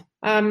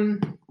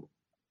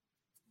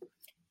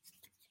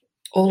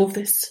all of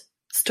this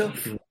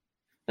stuff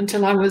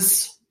until I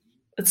was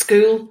at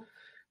school,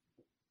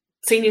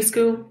 senior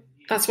school.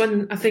 That's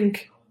when I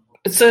think,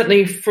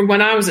 certainly from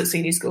when I was at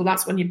senior school,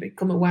 that's when you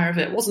become aware of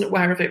it. I wasn't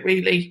aware of it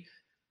really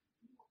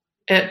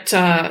at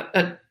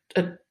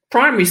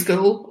primary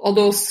school,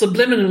 although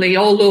subliminally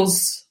all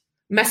those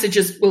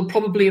messages will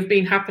probably have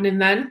been happening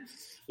then.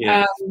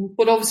 Yeah.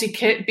 But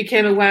obviously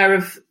became aware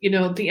of,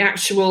 the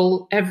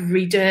actual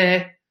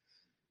everyday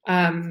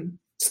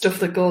stuff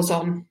that goes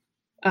on.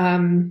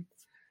 And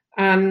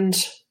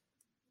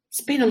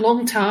it's been a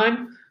long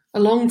time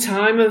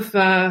of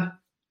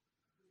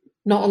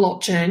not a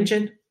lot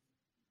changing.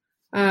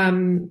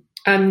 And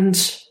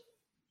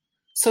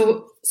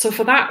so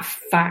for that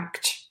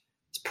fact,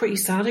 it's pretty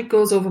sad. It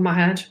goes over my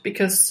head,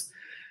 because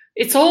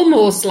it's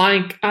almost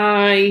like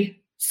I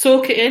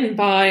soak it in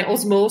by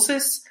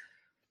osmosis,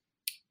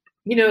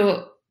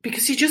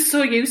 because you're just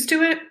so used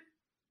to it.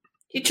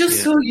 You're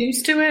just so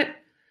used to it.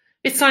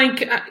 It's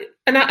like,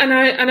 and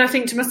I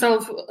think to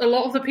myself, a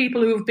lot of the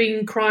people who have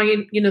been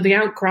crying, the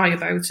outcry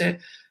about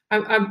it,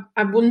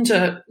 I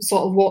wonder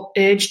sort of what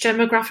age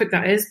demographic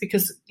that is,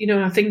 because,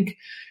 I think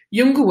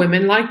younger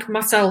women like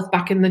myself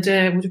back in the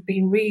day would have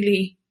been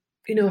really,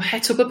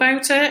 het up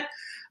about it.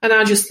 And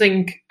I just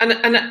think, and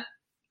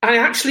I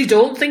actually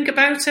don't think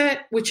about it,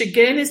 which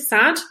again is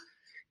sad.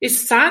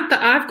 It's sad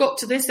that I've got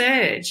to this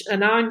age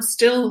and I'm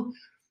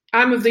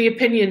of the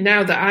opinion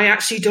now that I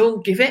actually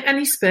don't give it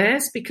any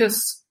space,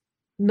 because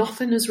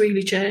nothing has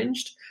really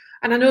changed.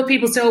 And I know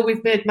people say, oh,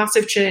 we've made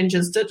massive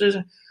changes. Da, da,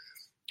 da.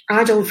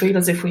 I don't feel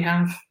as if we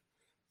have.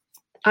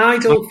 I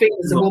don't feel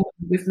as a woman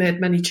we've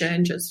made many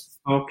changes.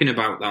 Talking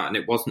about that, and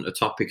it wasn't a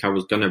topic I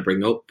was going to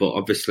bring up, but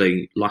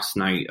obviously last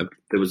night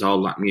there was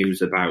all that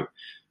news about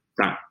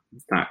that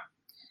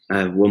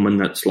woman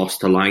that's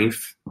lost her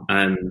life.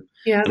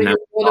 Yeah, now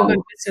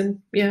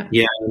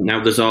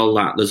there's all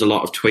that. There's a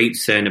lot of tweets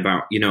saying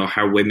about,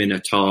 how women are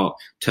taught,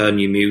 turn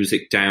your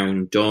music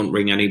down, don't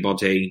ring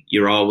anybody.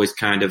 You're always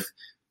kind of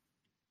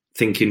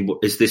thinking,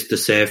 is this the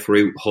safe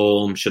route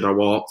home? Should I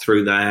walk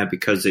through there?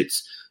 Because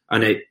I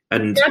don't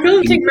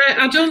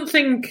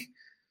think,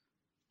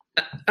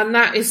 and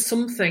that is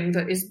something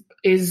that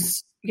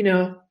is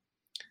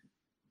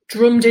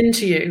drummed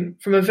into you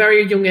from a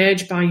very young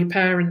age by your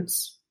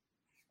parents.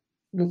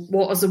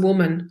 What as a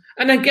woman,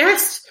 and I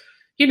guess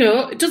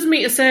it doesn't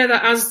mean to say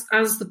that as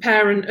the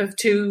parent of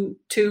two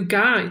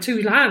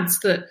lads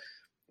that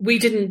we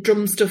didn't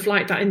drum stuff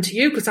like that into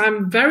you, because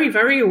I'm very,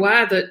 very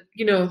aware that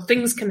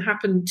things can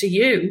happen to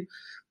you,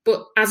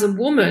 but as a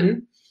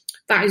woman,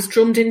 that is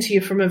drummed into you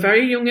from a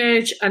very young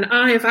age. And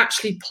I have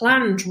actually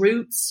planned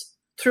routes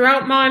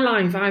throughout my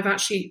life. I've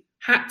actually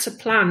had to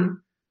plan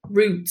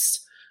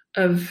routes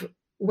of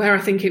where I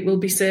think it will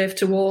be safe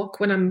to walk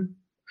when I'm.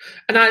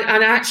 And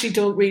I actually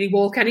don't really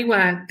walk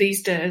anywhere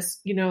these days,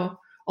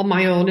 on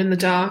my own in the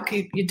dark.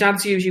 Your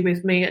dad's usually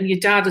with me, and your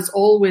dad has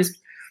always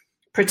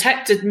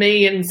protected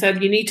me and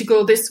said, you need to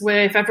go this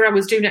way if ever I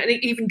was doing it. And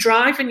even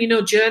driving,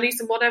 journeys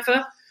and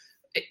whatever,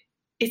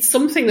 it's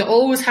something that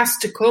always has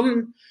to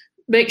come.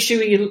 Make sure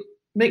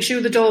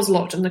the door's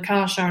locked in the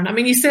car, Sharon. I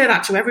mean, you say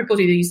that to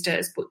everybody these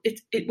days, but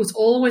it was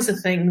always a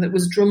thing that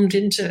was drummed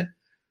into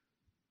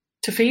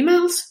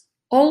females,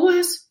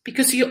 always,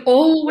 because you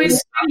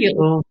always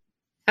feel.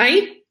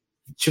 Hey?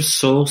 Just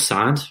so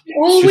sad.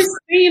 You always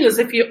feel as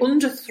if you're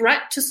under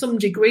threat to some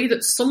degree,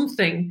 that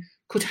something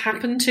could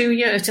happen to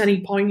you at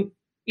any point.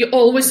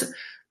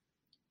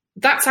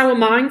 That's our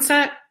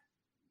mindset.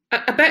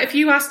 I bet if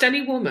you asked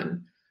any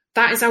woman,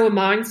 that is our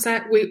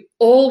mindset. We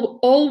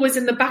always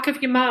in the back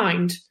of your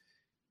mind,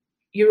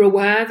 you're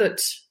aware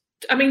that,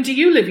 I mean, do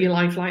you live your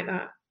life like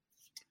that?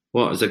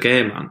 What, as a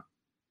gay man?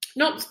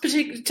 Not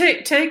particularly,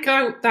 take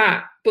out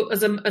that, but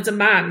as a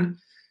man,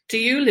 do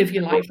you live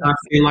your life? I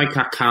feel like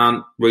I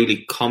can't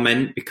really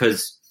comment,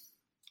 because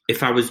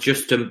if I was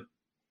just a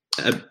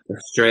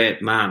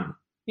straight man,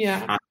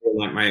 I feel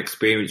like my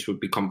experience would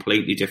be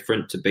completely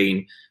different to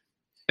being.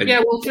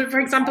 Well, for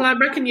example, I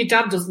reckon your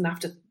dad doesn't have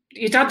to.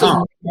 Your dad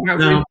doesn't.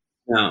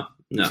 No.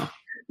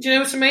 Do you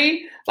know what I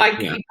mean? Like,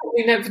 you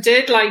probably never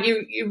did. Like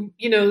you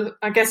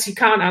I guess you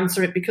can't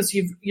answer it because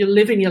you're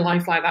living your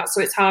life like that, so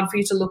it's hard for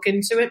you to look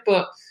into it.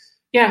 But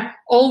yeah,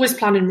 always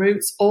planning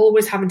routes,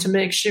 always having to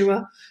make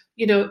sure.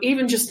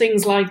 Even just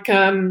things like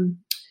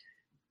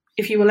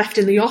if you were left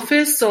in the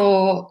office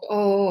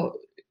or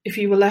if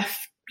you were left,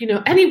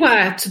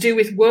 anywhere to do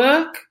with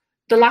work,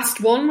 the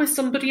last one with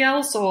somebody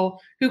else or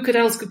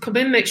else could come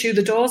in, make sure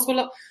the doors were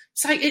locked.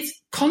 It's like it's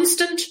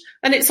constant,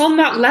 and it's on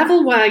that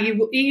level where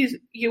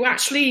you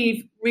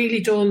actually really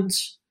don't.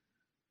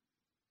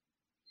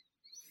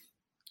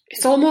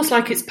 It's almost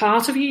like it's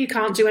part of you. You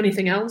can't do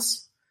anything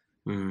else,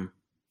 and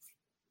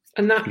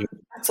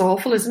that's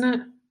awful, isn't it?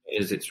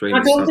 It's really.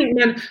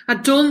 I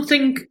don't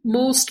think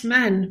most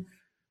men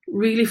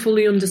really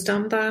fully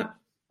understand that.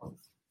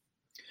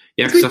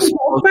 Yeah,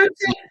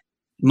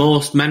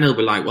 most men will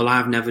be like, well,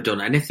 I've never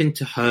done anything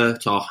to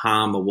hurt or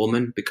harm a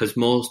woman, because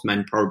most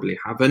men probably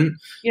haven't.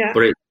 Yeah.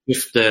 But it's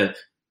just the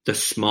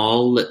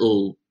small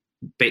little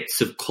bits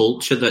of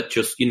culture that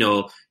just, you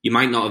know, you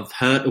might not have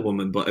hurt a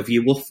woman, but if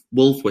you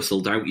wolf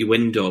whistled out your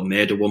window,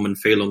 made a woman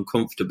feel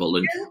uncomfortable,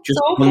 and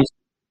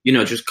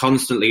just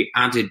constantly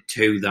added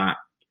to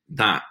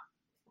that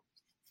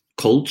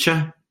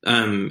culture,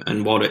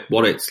 and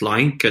what it's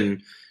like,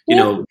 and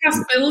walking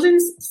past building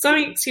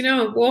sites,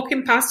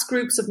 walking past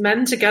groups of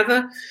men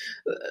together,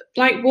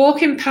 like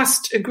walking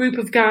past a group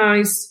of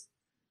guys,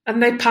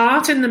 and they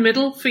part in the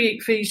middle for you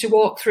to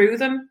walk through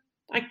them.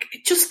 Like,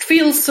 it just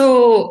feels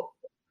so,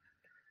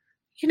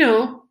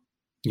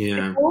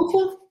 yeah,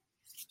 awful.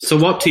 So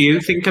what do you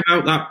think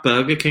about that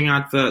Burger King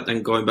advert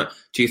then, going back?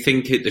 Do you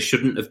think they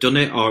shouldn't have done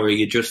it, or are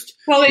you just...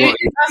 Well,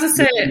 as I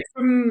say,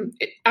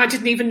 I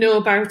didn't even know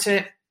about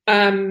it.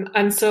 And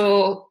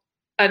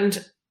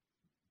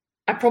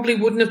I probably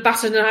wouldn't have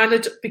batted an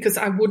eyelid, because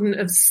I wouldn't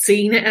have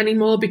seen it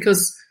anymore,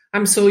 because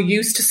I'm so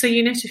used to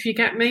seeing it, if you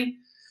get me.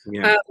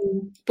 Yeah.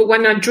 But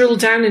when I drill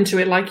down into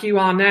it like you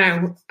are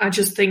now, I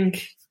just think,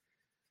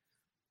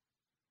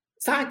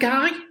 is that a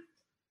guy?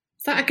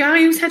 Is that a guy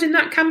who's heading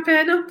that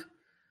campaign up?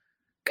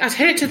 I'd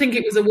hate to think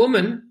it was a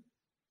woman.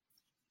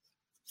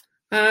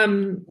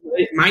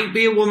 It might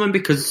be a woman,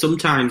 because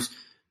sometimes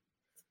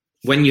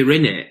when you're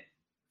in it,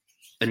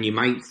 and you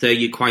might say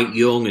you're quite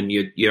young and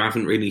you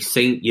haven't really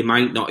seen, you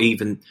might not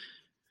even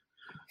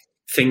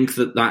think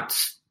that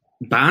that's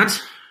bad,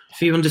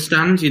 if you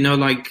understand.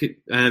 Like,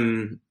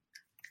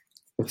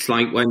 it's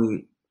like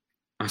when,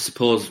 I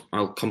suppose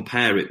I'll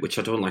compare it, which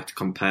I don't like to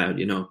compare,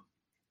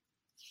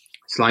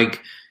 It's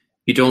like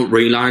you don't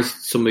realise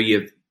some of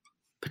your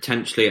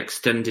potentially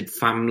extended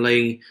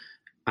family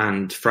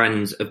and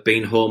friends have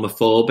been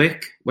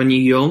homophobic when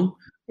you're young.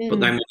 But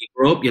then when you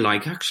grow up, you're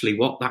like, actually,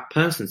 what that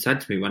person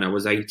said to me when I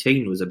was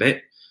 18 was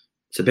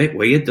it's a bit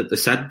weird that they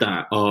said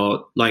that.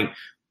 Or like,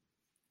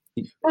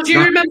 well, do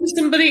you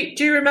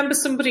remember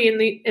somebody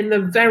in the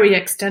very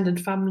extended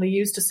family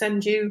used to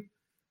send you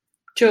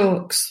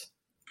jokes?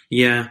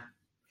 Yeah.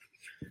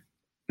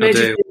 Made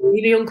you feel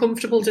really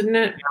uncomfortable, didn't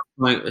it?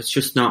 Like, it's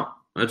just not,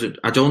 I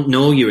don't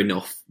know you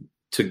enough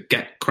to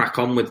crack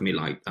on with me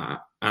like that.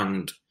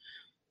 And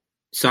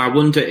so I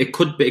wonder, it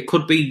could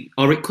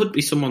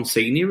be someone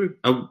senior,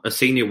 a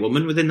senior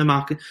woman within the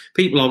market.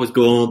 People always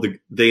go,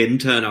 the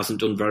intern hasn't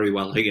done very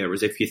well here,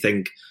 as if you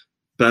think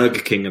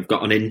Burger King have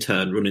got an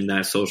intern running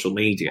their social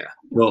media.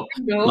 But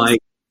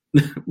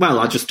well,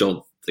 I just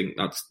don't think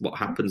that's what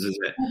happens, is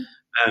it?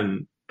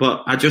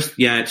 But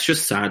it's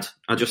just sad.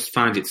 I just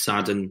find it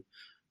sad, and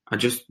I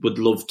just would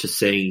love to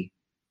see,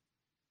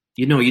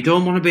 you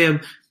don't want to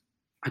be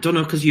I don't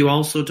know, because you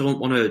also don't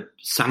want to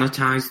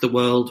sanitize the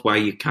world where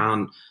you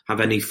can't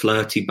have any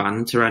flirty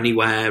banter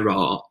anywhere,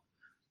 or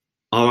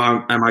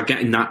am I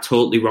getting that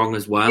totally wrong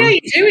as well? Yeah,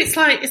 you do. It's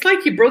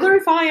like your brother.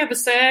 If I ever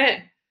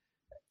say,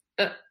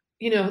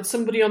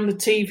 somebody on the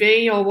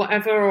TV or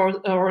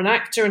whatever, or an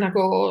actor, and I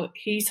go, oh,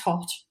 he's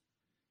hot.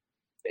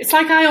 It's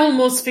like I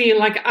almost feel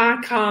like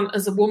I can't,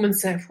 as a woman,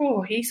 say,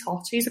 oh, he's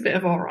hot. He's a bit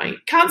of all right.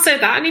 Can't say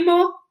that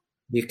anymore.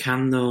 You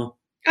can, though.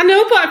 I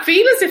know, but I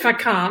feel as if I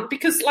can't,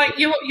 because like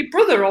your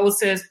brother always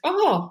says,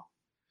 oh,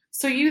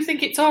 so you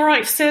think it's all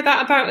right to say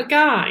that about a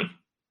guy?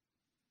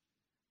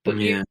 But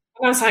I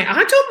was like,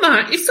 I don't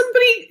mind.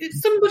 If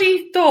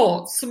somebody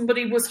thought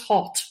somebody was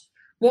hot,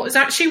 what is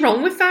actually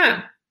wrong with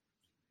that?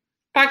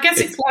 But I guess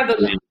it's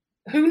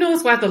who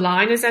knows where the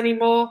line is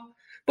anymore.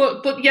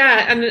 But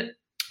yeah,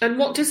 and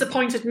what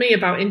disappointed me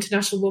about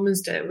International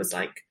Women's Day was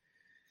like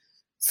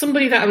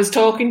somebody that I was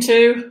talking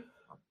to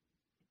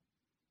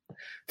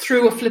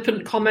threw a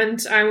flippant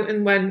comment out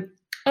and went,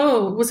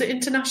 oh, was it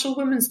International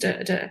Women's Day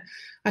today?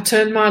 I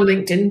turned my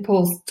LinkedIn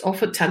post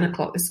off at 10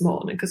 o'clock this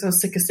morning because I was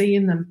sick of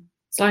seeing them.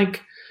 It's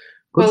like...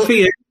 Good for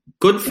you.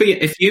 Good for you.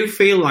 If you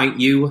feel like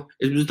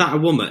was that a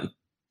woman?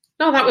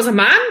 No, that was a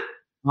man.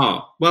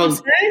 Oh, well...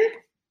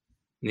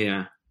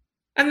 Yeah.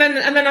 And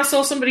then I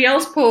saw somebody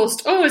else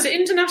post, oh, is it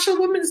International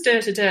Women's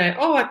Day today?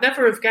 Oh, I'd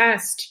never have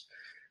guessed.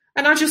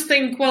 And I just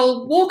think,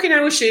 well, walk in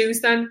our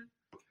shoes then.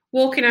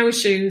 Walk in our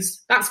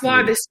shoes. That's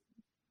why this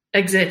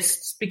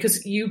exists,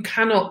 because you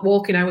cannot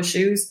walk in our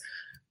shoes.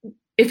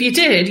 If you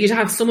did, you'd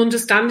have some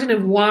understanding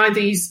of why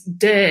these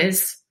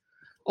days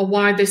or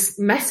why this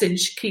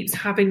message keeps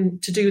having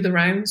to do the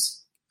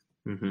rounds.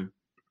 Mm-hmm.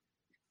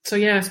 So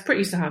yeah, it's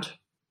pretty sad.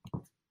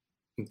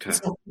 Okay.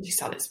 It's not pretty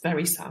sad, it's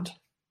very sad.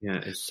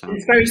 Yeah, it's sad.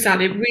 It's very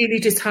sad. It really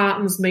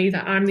disheartens me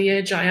that I'm the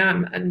age I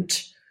am, and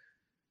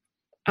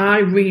I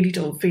really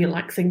don't feel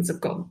like things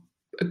have gone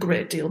a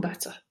great deal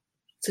better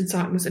since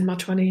I was in my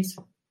 20s.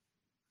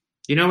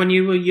 When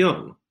you were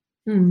young,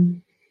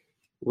 Mm.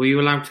 Were you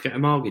allowed to get a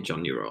mortgage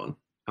on your own?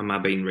 Am I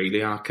being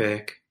really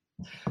archaic?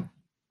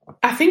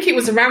 I think it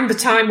was around the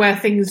time where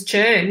things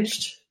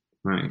changed.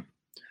 Right.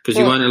 Because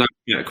you weren't allowed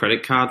to get a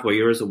credit card, were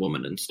you, as a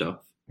woman and stuff?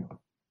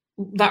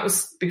 That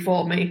was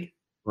before me.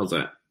 Was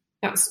it?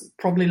 That's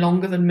probably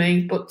longer than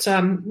me, but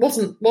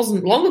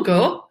wasn't long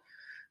ago.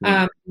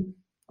 Yeah.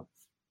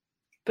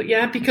 But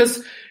yeah,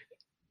 because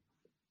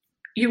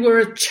you were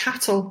a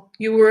chattel.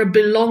 You were a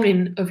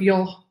belonging of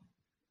your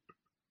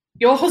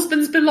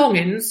husband's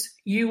belongings.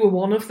 You were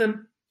one of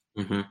them.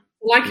 Mm-hmm.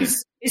 Like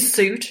his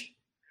suit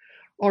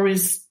or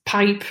his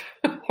pipe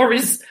or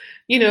his,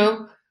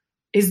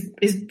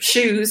 his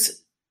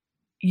shoes.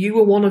 You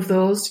were one of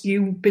those.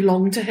 You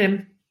belonged to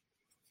him.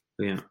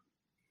 Yeah.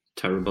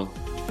 Terrible.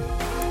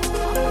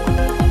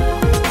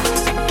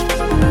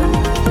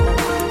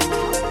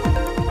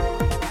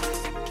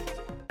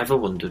 Ever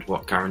wondered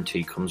what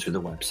guarantee comes with a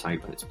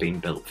website when it's been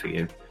built for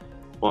you?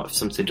 What if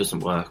something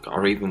doesn't work,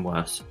 or even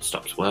worse,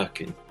 stops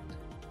working?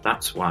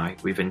 That's why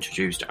we've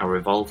introduced our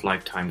Evolve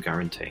Lifetime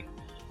Guarantee.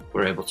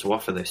 We're able to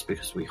offer this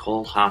because we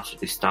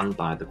wholeheartedly stand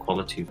by the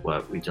quality of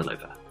work we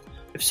deliver.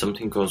 If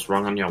something goes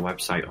wrong on your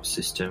website or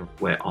system,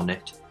 we're on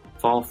it,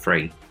 for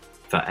free,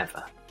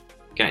 forever.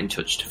 Get in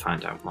touch to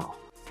find out more.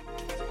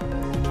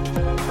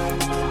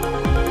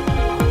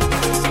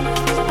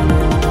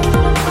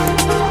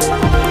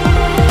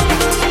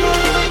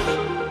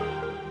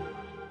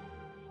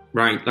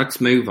 Right, let's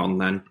move on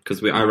then,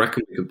 because I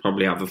reckon we could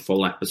probably have a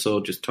full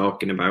episode just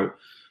talking about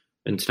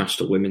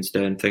International Women's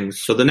Day and things.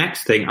 So the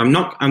next thing, I'm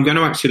going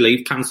to actually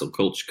leave cancel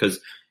culture because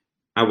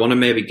I want to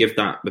maybe give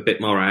that a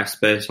bit more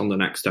airspace on the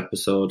next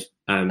episode,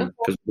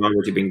 because we've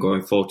already been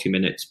going 40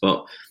 minutes.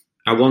 But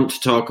I want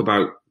to talk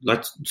about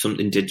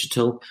something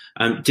digital,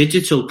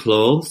 digital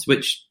clothes,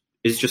 which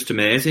is just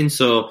amazing.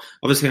 So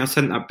obviously I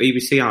sent that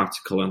BBC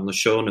article on the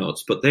show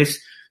notes, but this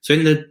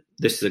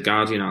is a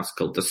Guardian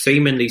article, the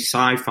seemingly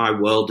sci-fi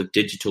world of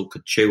digital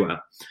couture,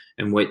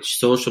 in which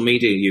social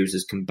media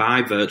users can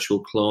buy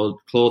virtual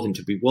clothing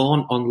to be worn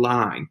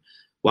online,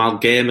 while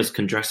gamers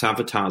can dress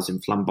avatars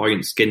in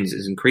flamboyant skins,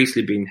 is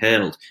increasingly being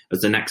hailed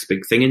as the next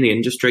big thing in the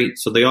industry.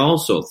 So they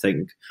also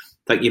think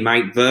that you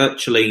might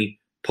virtually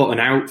put an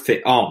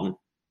outfit on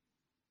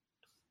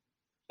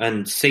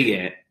and see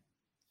it,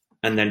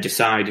 and then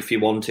decide if you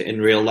want it in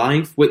real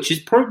life, which is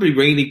probably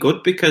really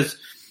good because,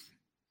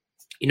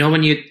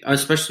 when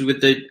especially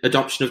with the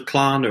adoption of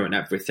Klarna and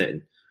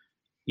everything,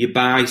 you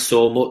buy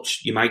so much,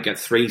 you might get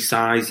 3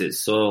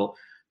 sizes. So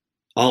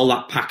all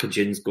that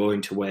packaging's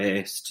going to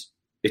waste.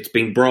 It's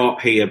been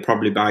brought here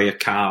probably by a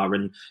car.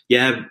 And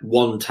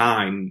one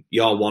time,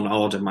 your one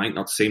order might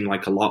not seem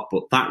like a lot,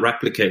 but that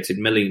replicated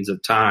millions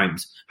of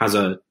times has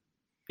a,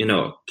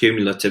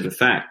 cumulative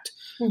effect.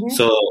 Mm-hmm.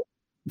 So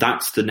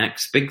that's the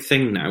next big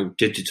thing now,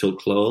 digital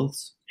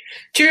clothes.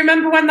 Do you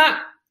remember when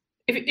that,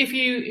 if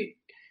you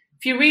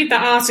read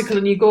that article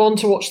and you go on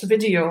to watch the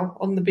video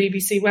on the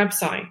BBC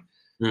website,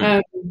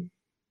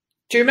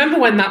 do you remember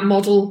when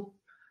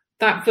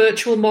that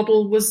virtual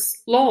model was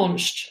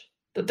launched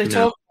that they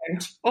talked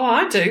about? Oh,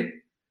 I do.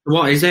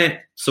 What is it?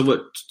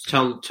 So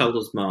tell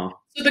us more.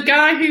 So the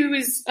guy who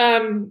is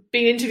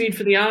being interviewed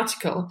for the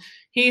article,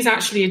 he's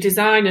actually a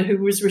designer who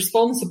was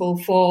responsible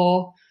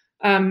for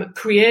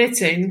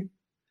creating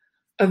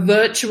a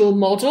virtual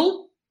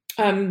model.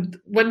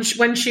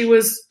 When she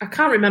was, I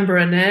can't remember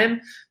her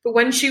name, but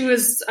when she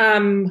was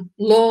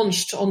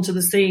launched onto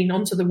the scene,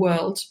 onto the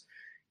world,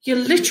 you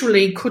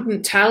literally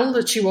couldn't tell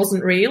that she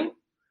wasn't real.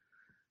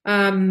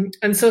 And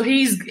so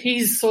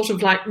he's sort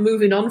of like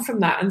moving on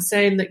from that and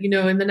saying that,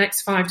 in the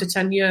next 5 to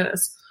 10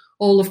 years,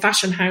 all the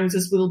fashion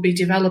houses will be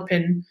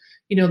developing,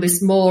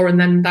 this more. And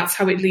then that's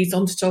how it leads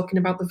on to talking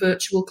about the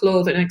virtual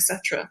clothing,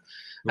 etc.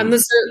 And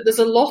there's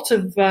a lot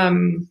of,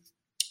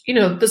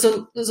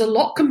 there's a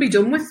lot can be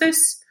done with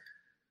this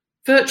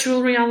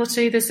virtual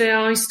reality, this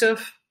AI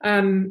stuff.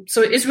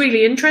 So it is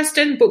really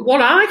interesting. But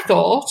what I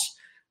thought,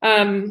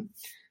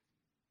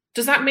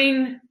 does that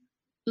mean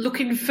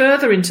looking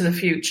further into the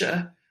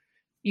future,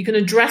 you're going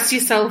to dress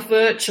yourself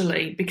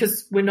virtually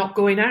because we're not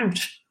going out?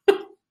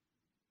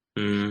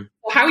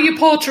 How you're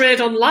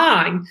portrayed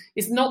online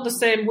is not the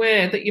same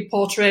way that you're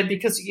portrayed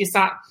because you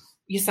sat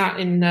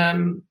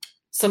in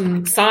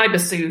some cyber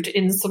suit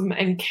in some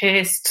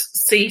encased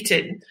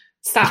seating,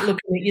 sat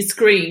looking at your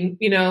screen,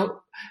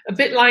 a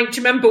bit like,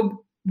 do you remember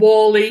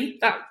WALL-E,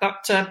 that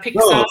Pixar?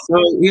 Oh, so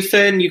you're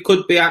saying you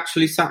could be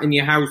actually sat in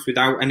your house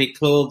without any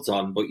clothes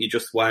on, but you're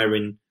just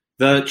wearing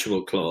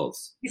virtual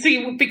clothes? You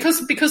see,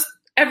 because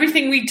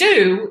everything we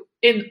do,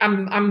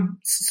 I'm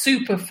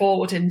super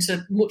forward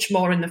into much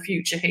more in the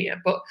future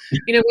here. But,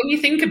 when you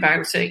think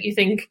about it, you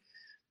think,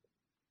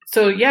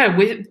 so yeah,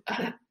 we're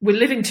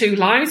living 2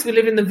 lives. We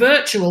live in the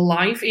virtual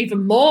life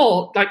even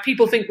more. Like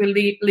people think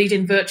we're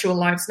leading virtual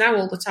lives now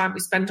all the time we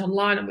spend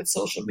online and with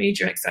social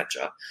media,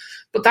 etc.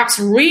 But that's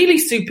really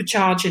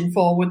supercharging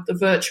forward the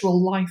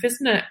virtual life,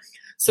 isn't it?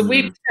 So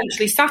we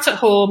potentially sat at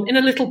home in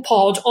a little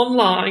pod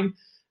online,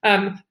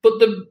 but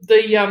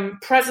the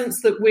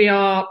presence that we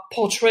are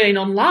portraying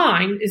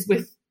online is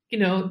with,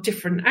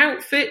 different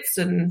outfits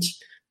and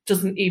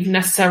doesn't even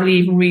necessarily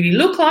even really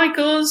look like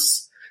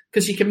us,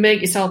 because you can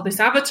make yourself this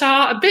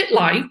avatar, a bit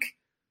like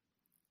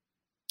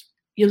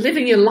you're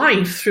living your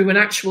life through an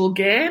actual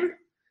game.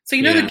 So,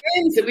 the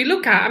games that we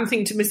look at, I'm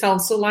thinking to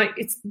myself,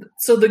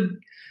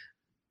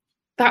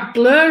 that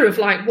blur of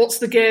like, what's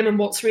the game and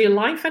what's real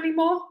life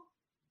anymore?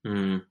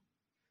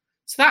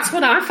 So that's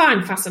what I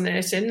find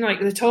fascinating.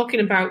 Like they're talking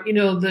about,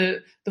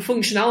 the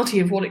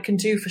functionality of what it can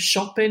do for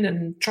shopping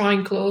and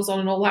trying clothes on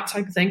and all that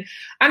type of thing.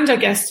 And I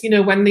guess,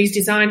 when these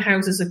design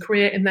houses are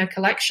creating their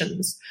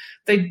collections,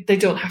 they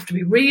don't have to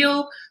be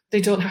real.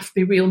 They don't have to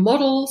be real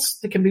models.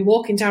 They can be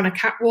walking down a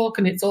catwalk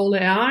and it's all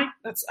AI.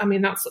 That's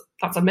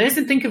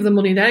amazing. Think of the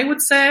money they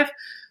would save.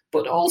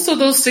 But also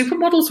those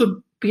supermodels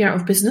would be out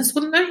of business,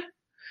 wouldn't they?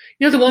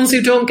 The ones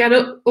who don't get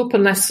up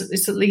unless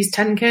it's at least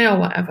 10K or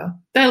whatever.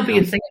 They'll be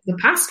a thing of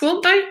the past,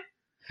 won't they?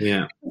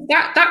 Yeah.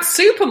 That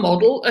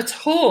supermodel at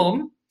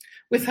home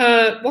with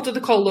her, what do they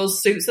call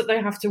those suits that they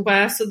have to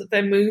wear so that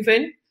they're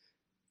moving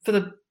for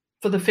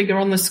the figure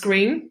on the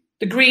screen?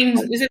 The green,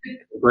 is it?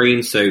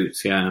 Green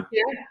suits, yeah.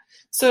 Yeah.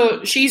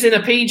 So she's in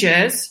her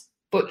PJs,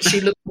 but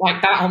she looks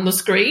like that on the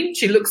screen.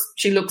 She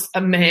looks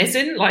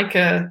amazing, like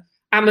a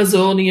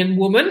Amazonian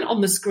woman on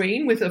the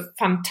screen with a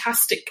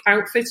fantastic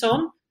outfit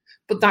on.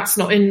 But that's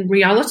not in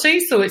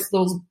reality, so it's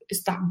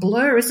that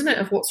blur, isn't it,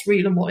 of what's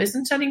real and what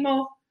isn't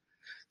anymore.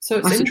 So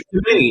it's interesting.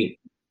 To me,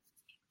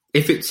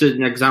 if it's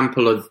an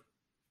example of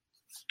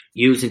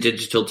using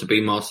digital to be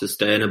more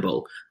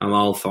sustainable, I'm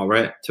all for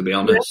it, to be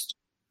honest.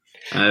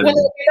 Well, it'll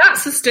be that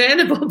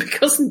sustainable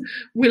because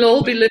we'll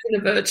all be living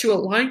a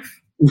virtual life.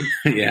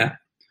 Yeah.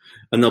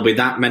 And there'll be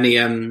that many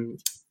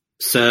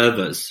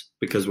servers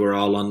because we're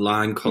all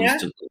online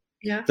constantly.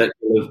 Yeah. That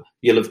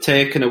you'll have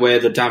taken away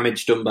the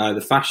damage done by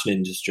the fashion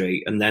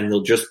industry, and then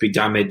there'll just be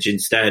damage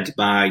instead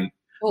by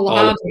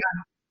all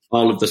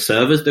of the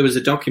servers. There was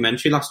a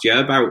documentary last year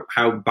about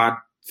how bad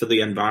for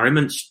the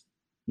environment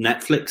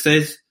Netflix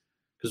is,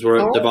 because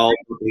they've all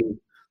got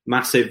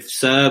massive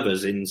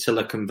servers in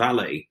Silicon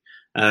Valley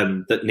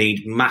that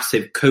need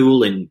massive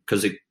cooling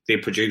because they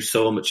produce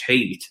so much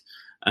heat.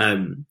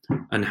 And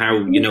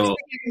how,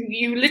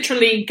 you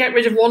literally get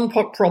rid of one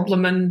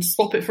problem and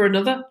swap it for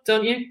another,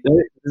 don't you?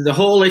 The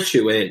whole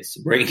issue is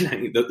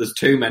really that there's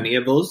too many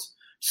of us.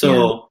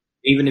 So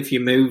even if you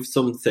move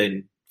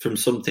something from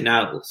something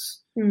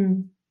else,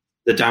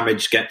 the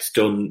damage gets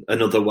done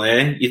another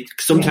way.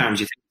 Sometimes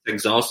you think it's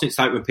exhausting. It's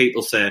like when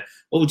people say,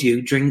 "Oh, do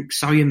you drink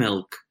soya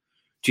milk?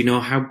 Do you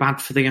know how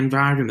bad for the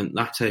environment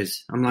that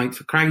is?" I'm like,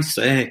 for Christ's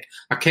sake,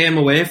 I came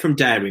away from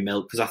dairy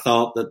milk because I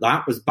thought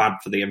that was bad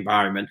for the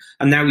environment.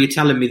 And now you're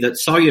telling me that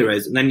soya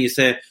is. And then you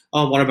say,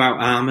 "Oh, what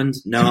about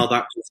almonds?" No,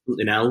 that's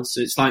something else.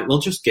 It's like, well,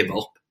 just give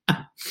up.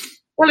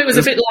 Well, it was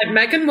a bit like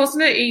Meghan,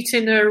 wasn't it?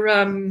 Eating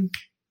her,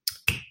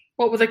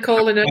 what were they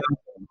calling it?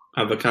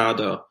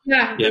 Avocado.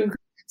 Yeah.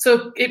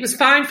 So it was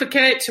fine for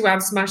Kate to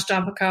have smashed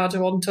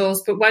avocado on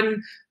toast, but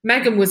when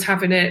Meghan was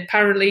having it,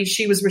 apparently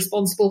she was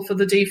responsible for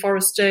the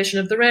deforestation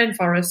of the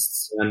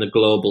rainforests. And the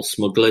global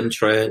smuggling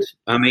trade.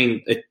 I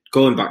mean,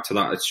 going back to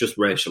that, it's just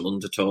racial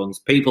undertones.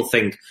 People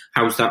think,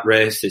 how's that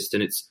racist?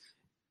 And it's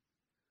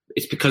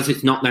because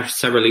it's not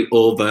necessarily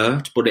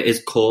overt, but it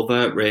is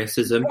covert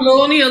racism.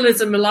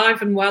 Colonialism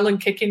alive and well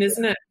and kicking,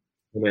 isn't it?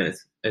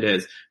 It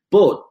is.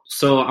 But,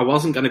 so I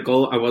wasn't going to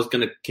go, I was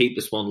going to keep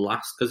this one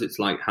last because it's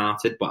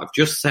light-hearted, but I've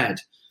just said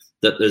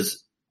that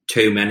there's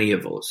too many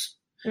of us.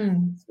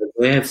 The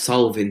way of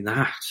solving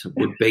that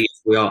would be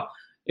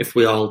if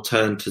we all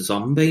turn to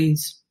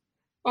zombies.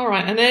 All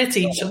right, and ate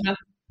each other.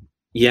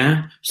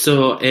 Yeah,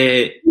 so...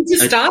 you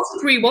just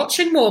started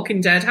rewatching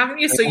Walking Dead, haven't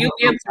you? So you'll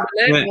be able to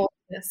relate to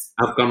this.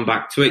 I've gone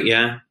back to it,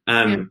 yeah.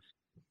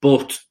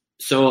 But,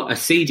 so a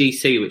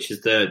CDC, which is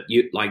the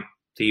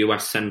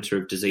US Centre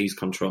of Disease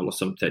Control or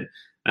something,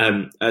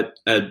 an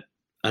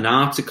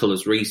article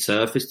has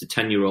resurfaced, a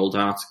 10-year-old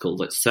article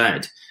that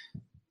said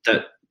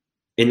that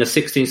in the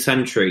 16th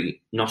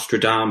century,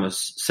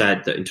 Nostradamus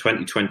said that in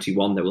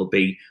 2021 there will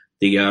be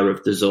the year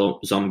of the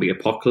zombie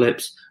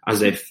apocalypse,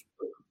 as if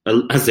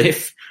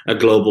a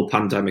global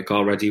pandemic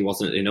already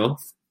wasn't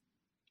enough.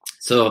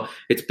 So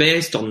it's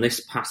based on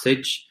this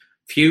passage: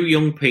 few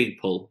young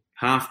people,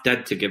 half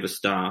dead to give a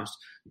start,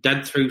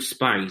 dead through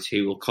spite,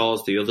 who will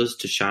cause the others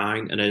to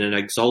shine, and in an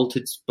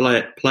exalted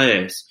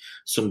place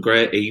some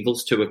great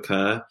evils to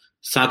occur.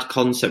 Sad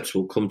concepts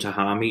will come to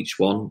harm each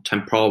one,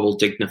 temporal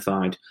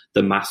dignified,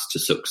 the mass to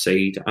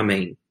succeed. I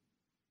mean,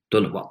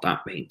 don't know what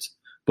that means.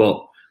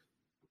 But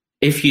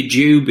if you're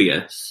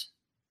dubious,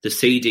 the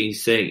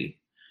CDC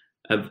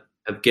have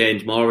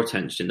gained more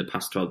attention in the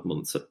past 12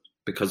 months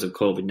because of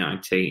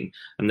COVID-19,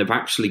 and they've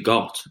actually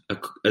got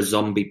a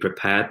zombie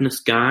preparedness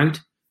guide.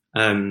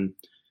 And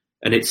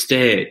it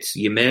states,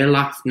 you may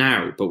laugh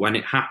now, but when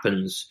it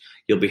happens,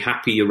 you'll be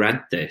happy you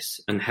read this.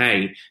 And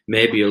hey,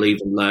 maybe you'll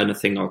even learn a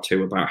thing or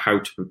two about how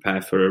to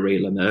prepare for a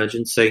real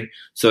emergency.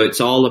 So it's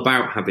all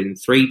about having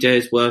 3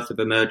 days worth of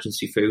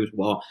emergency food.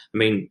 I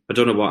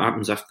don't know what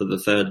happens after the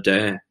third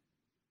day.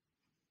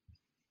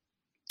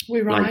 We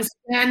rise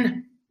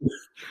again.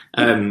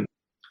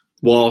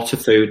 Water,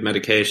 food,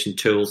 medication,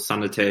 tools,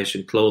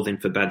 sanitation, clothing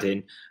for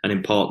bedding, and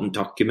important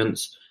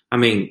documents. I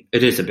mean,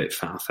 it is a bit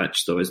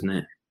far-fetched though, isn't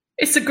it?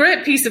 It's a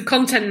great piece of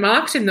content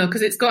marketing, though,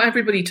 because it's got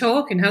everybody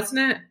talking,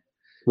 hasn't it?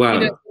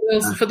 Well,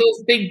 for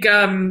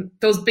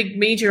those big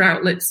media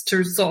outlets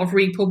to sort of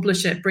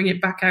republish it, bring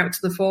it back out to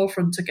the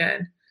forefront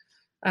again.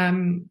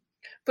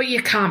 but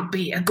you can't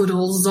beat a good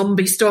old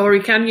zombie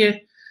story, can you?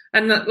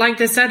 And like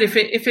they said, if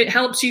it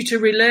helps you to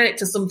relate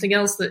to something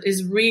else that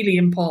is really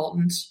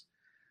important,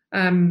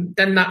 then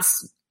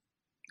that's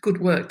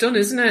good work done,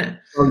 isn't it?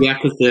 Well, yeah,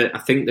 because I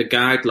think the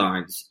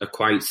guidelines are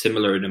quite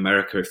similar in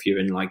America. If you're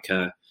in like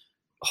a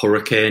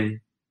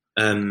hurricane,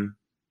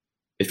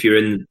 if you're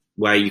in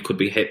where you could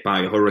be hit by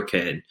a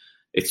hurricane,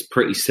 it's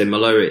pretty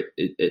similar.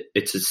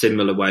 It's a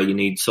similar way. You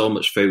need so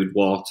much food,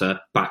 water,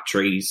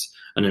 batteries,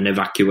 and an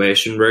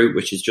evacuation route,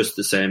 which is just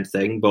the same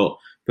thing. But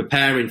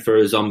preparing for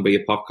a zombie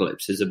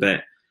apocalypse is a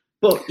bit.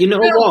 But you know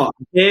what?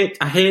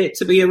 I hate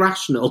to be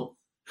irrational,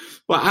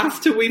 but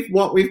after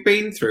what we've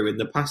been through in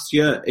the past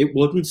year, it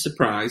wouldn't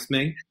surprise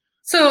me.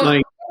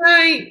 So,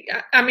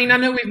 I mean, I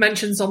know we've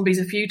mentioned zombies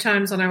a few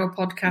times on our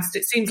podcast.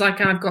 It seems like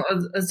I've got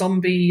a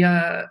zombie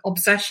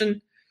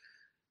obsession,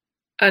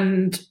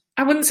 and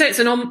I wouldn't say it's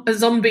a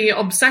zombie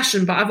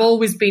obsession, but I've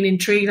always been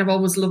intrigued. I've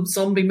always loved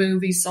zombie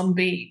movies,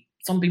 zombie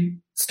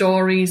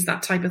stories,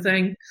 that type of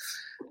thing.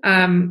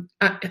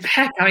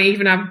 Heck, I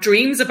even have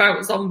dreams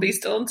about zombies,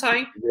 don't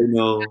I?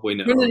 We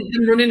know.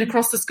 Running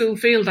across the school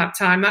field that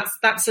time.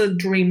 That's a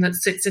dream that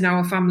sits in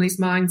our family's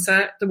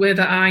mindset. The way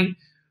that I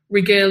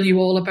regale you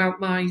all about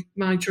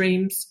my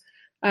dreams.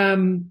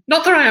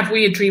 Not that I have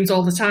weird dreams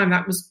all the time.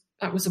 That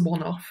was a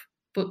one-off.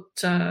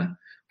 But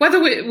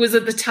whether it was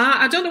at the time,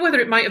 I don't know whether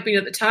it might have been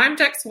at the time,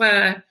 Dex,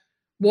 where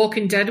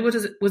Walking Dead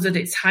was at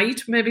its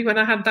height. Maybe when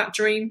I had that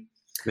dream.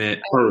 Yeah,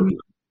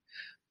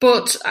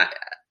 but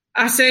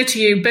I say to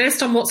you,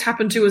 based on what's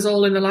happened to us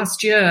all in the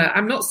last year,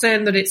 I'm not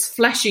saying that it's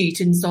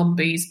flesh-eating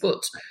zombies,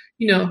 but,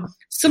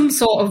 some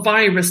sort of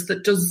virus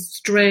that does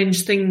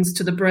strange things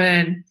to the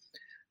brain.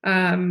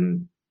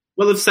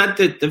 Well, they've said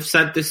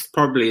this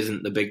probably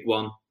isn't the big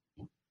one.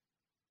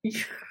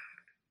 They've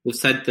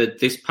said that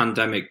this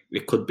pandemic,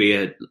 it could be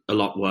a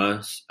lot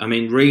worse. I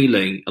mean,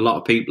 really, a lot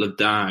of people have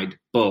died,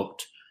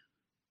 but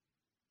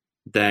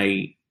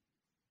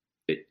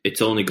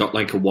it's only got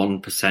like a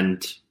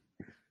 1%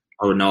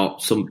 or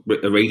not,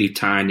 a really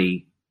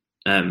tiny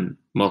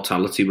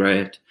mortality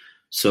rate.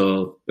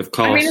 So, of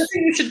course... I mean, I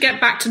think we should get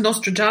back to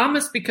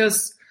Nostradamus,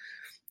 because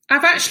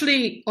I've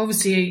actually,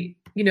 obviously,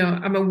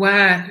 I'm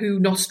aware who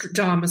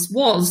Nostradamus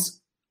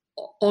was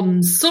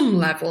on some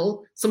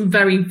level, some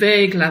very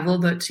vague level,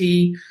 that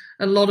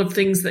a lot of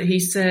things that he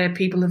said,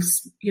 people have,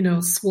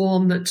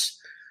 sworn that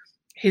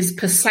his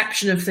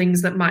perception of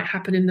things that might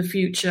happen in the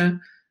future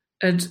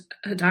had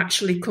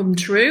actually come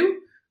true.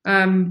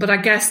 But I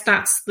guess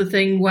that's the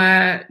thing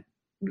where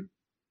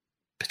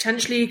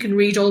potentially you can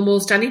read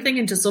almost anything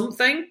into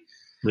something.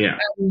 Yeah.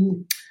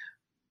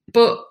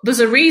 But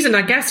there's a reason,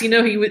 I guess,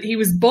 he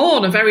was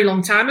born a very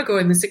long time ago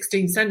in the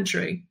 16th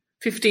century,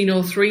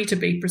 1503 to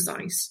be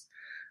precise.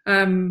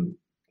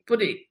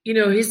 But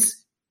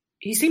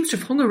he seems to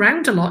have hung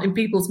around a lot in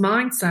people's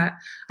mindset.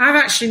 I've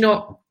actually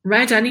not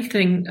read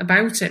anything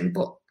about him,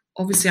 but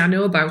obviously I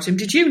know about him.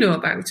 Did you know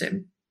about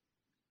him?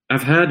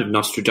 I've heard of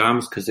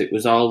Nostradamus because it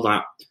was all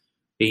that.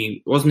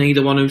 Wasn't he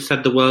the one who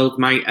said the world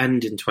might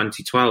end in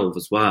 2012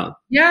 as well?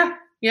 Yeah.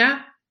 I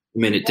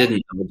mean, it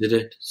didn't, did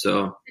it?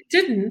 So it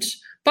didn't.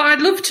 But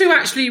I'd love to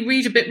actually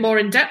read a bit more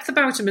in depth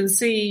about him and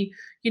see,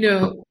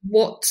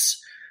 what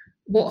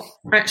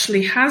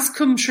actually has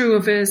come true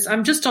of his.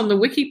 I'm just on the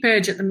wiki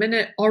page at the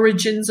minute.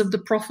 Origins of the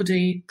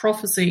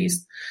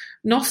prophecies.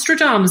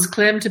 Nostradamus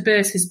claimed to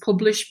base his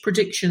published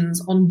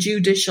predictions on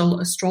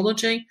judicial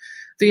astrology,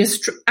 the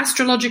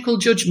astrological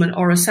judgment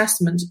or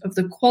assessment of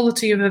the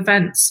quality of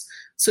events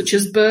such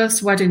as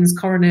births, weddings,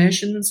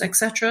 coronations,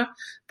 etc.,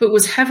 but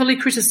was heavily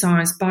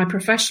criticised by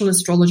professional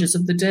astrologers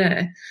of the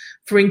day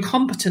for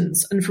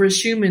incompetence and for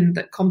assuming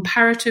that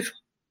comparative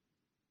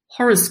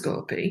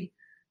horoscopy,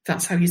 if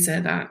that's how you say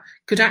that,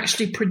 could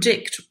actually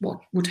predict what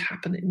would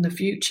happen in the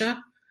future.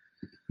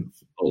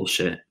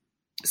 Bullshit.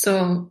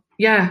 So,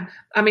 yeah,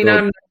 I mean,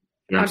 I'm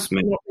not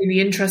really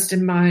interested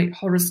in my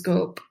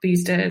horoscope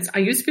these days. I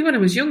used to be when I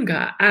was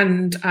younger,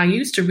 and I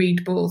used to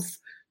read both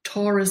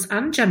Taurus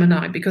and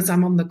Gemini because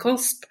I'm on the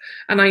cusp.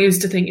 And I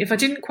used to think, if I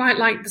didn't quite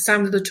like the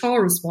sound of the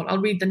Taurus one, I'll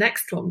read the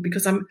next one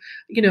because I'm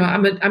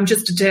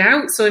just a day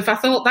out. So if I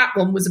thought that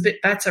one was a bit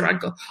better,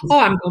 I'd go,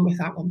 I'm going with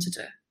that one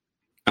today.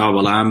 Oh,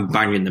 well, I'm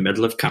bang in the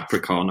middle of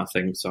Capricorn, I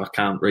think, so I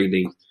can't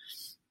really...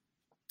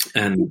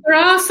 There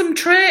are some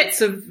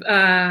traits of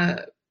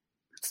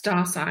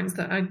star signs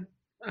that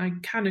I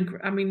can agree.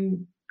 I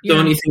mean...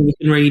 Don't you think you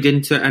can read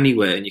into it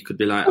anyway and you could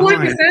be like,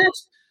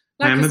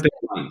 I'm a bit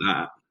like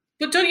that.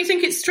 But don't you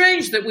think it's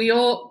strange that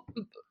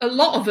a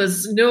lot of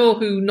us know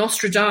who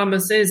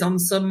Nostradamus is on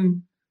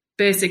some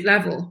basic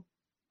level?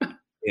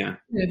 Yeah.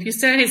 If you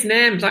say his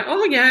name, it's like,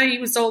 oh yeah, he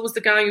was always the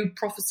guy who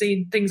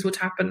prophesied things would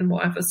happen and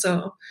whatever.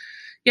 So,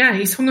 yeah,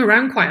 he's hung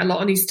around quite a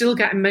lot and he's still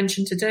getting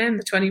mentioned today in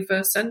the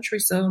 21st century.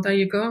 So there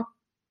you go.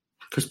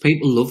 Because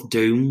people love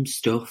doom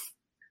stuff.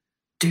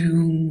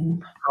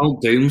 Doom. All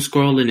doom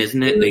scrolling,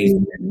 isn't it?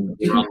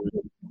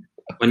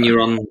 When you're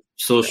on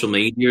social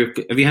media.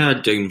 Have you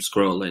heard doom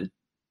scrolling?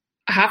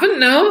 I haven't,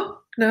 no.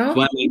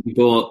 When you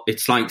go,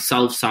 it's like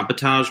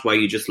self-sabotage where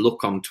you just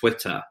look on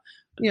Twitter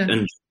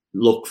and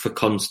look for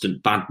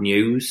constant bad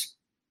news.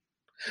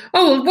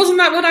 Oh, well, wasn't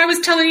that what I was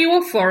telling you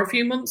off for a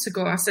few months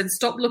ago? I said,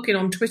 stop looking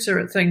on Twitter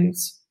at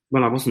things.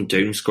 Well, I wasn't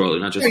doom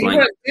scrolling. You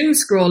weren't doom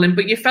scrolling,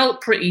 but you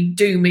felt pretty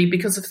doomy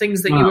because of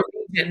things that you were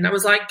reading. I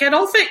was like, get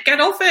off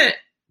it.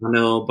 I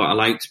know, but I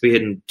like to be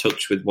in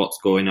touch with what's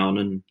going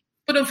on.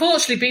 But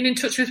unfortunately, being in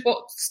touch with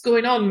what's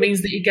going on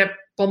means that you get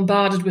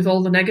bombarded with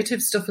all the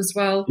negative stuff as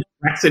well.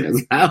 Depressing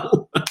as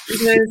hell.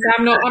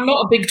 I'm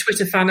not a big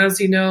Twitter fan, as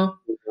you know.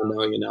 I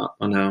know you're not.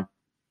 I know.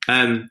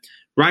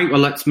 Right,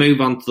 well, let's move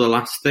on to the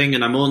last thing,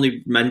 and I'm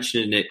only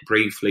mentioning it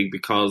briefly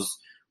because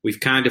we've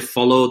kind of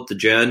followed the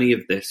journey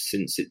of this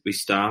since we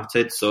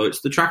started. So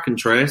it's the Track and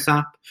Trace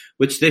app,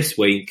 which this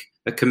week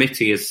a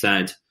committee has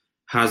said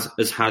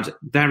has had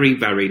very,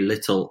 very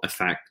little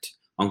effect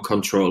on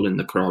controlling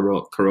the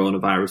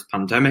coronavirus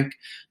pandemic.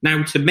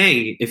 Now, to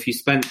me, if you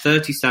spent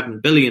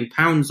 £37 billion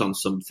on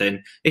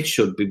something, it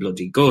should be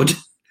bloody good.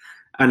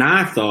 And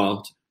I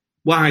thought,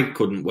 why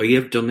couldn't we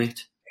have done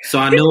it? So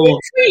I know.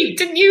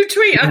 Didn't you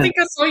tweet? Yeah. I think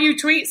I saw you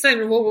tweet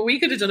saying, well, we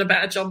could have done a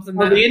better job than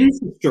that. The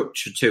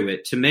infrastructure to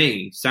it, to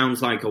me,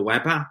 sounds like a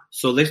web app.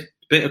 So this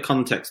bit of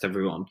context,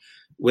 everyone.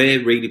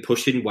 We're really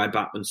pushing web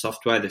app and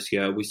software this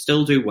year. We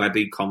still do web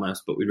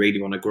e-commerce, but we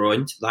really want to grow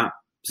into that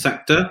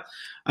sector.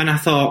 And I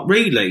thought,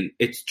 really,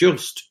 it's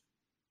just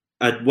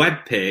a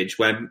web page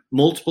where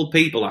multiple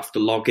people have to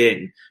log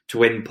in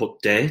to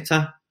input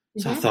data.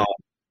 So I thought,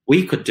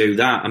 we could do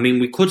that. I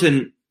mean, we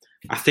couldn't.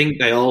 I think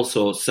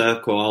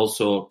Serco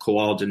also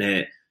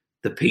coordinate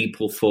the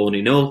people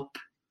phoning up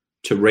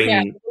to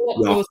ring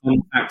your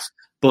contacts.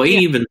 But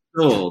even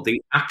so,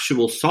 the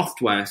actual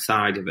software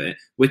side of it,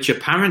 which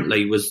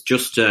apparently was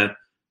just a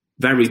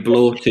very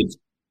bloated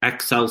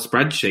Excel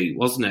spreadsheet,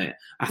 wasn't it?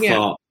 I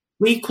thought,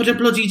 we could have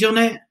bloody done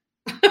it.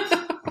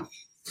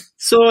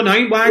 So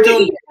now, why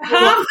don't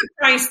half the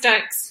price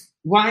tags?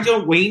 Why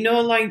don't we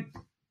know, like,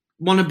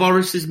 one of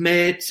Boris's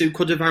mates who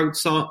could have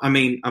outsourced? I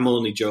mean, I'm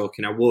only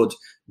joking. I would.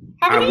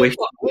 You've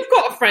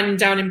got a friend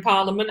down in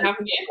Parliament,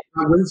 haven't you?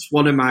 I wish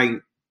one of my,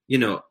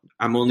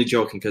 I'm only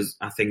joking because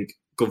I think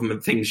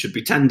government things should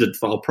be tendered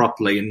for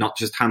properly and not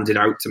just handed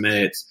out to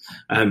mates.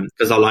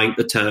 Because I like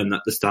the term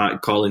that they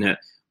started calling it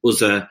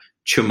was a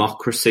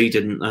chumocracy,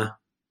 didn't they?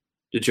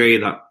 Did you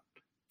hear that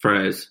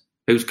phrase?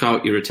 Who's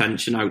caught your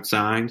attention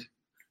outside?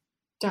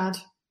 Dad.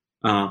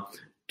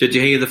 Did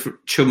you hear the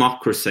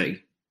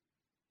chumocracy?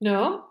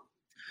 No.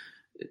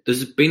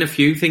 There's been a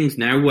few things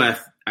now where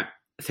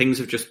things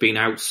have just been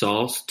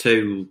outsourced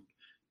to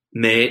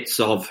mates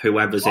of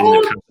whoever's in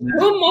the cabinet.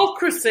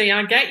 Democracy,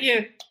 I get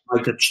you.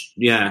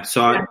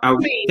 So I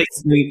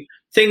think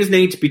things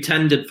need to be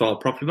tendered for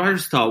properly. But I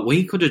just thought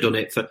we could have done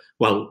it for,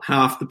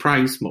 half the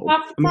price more.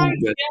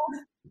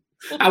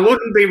 I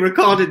wouldn't be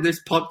recording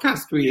this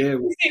podcast for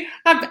you.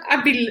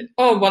 I'd be.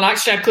 Oh well,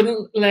 actually, I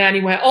couldn't lay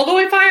anywhere. Although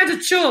if I had a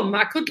chum,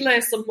 I could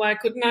lay somewhere,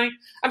 couldn't I?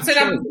 I'm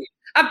saying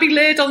I'd be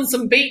laid on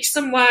some beach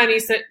somewhere, and he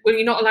said, "Well,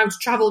 you're not allowed to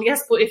travel."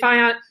 Yes, but if I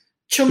had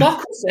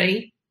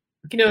chumocracy,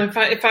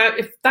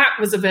 if that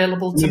was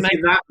available to me, if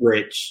you're that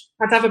rich,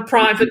 I'd have a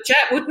private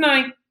jet, wouldn't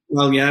I?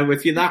 Well, yeah,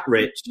 if you're that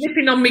rich,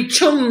 nipping on me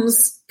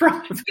chum's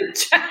private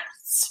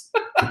jets.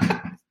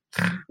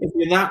 If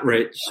you're that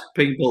rich,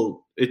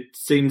 people, it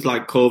seems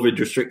like COVID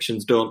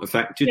restrictions don't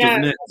affect you,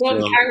 doesn't it? They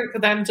don't count for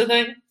them, do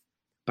they?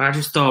 But I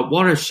just thought,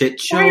 what a shit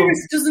show.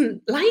 Virus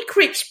doesn't like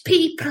rich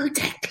people,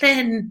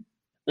 Declan.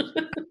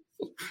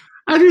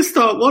 I just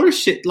thought, what a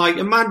shit. Like,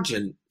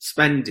 imagine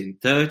spending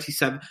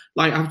 37.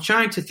 Like, I'm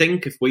trying to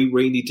think if we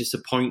really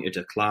disappointed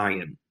a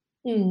client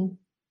and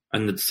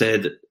they'd say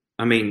that,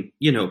 I mean,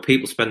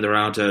 people spend their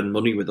hard earned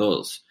money with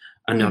us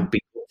and I'd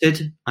be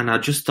gutted. And I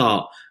just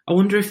thought, I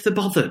wonder if they're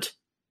bothered.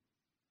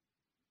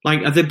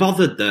 Like, are they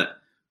bothered that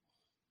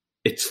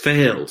it's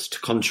failed to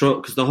control?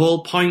 Because the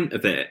whole point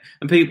of it,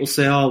 and people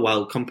say,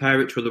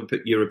 compare it to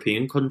other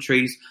European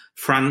countries.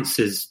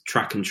 France's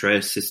track and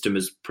trace system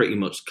has pretty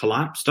much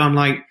collapsed. I'm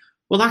like,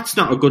 well, that's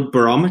not a good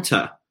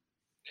barometer.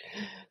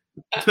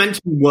 It's meant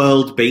to be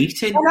world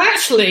beating. Well,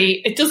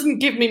 actually, it doesn't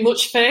give me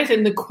much faith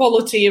in the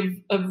quality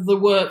of the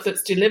work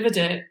that's delivered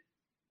it.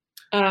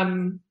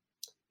 Well,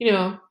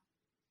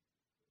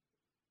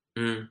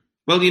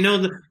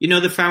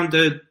 they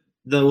found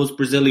those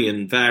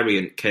Brazilian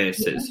variant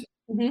cases.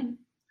 Mm-hmm.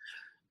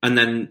 And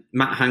then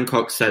Matt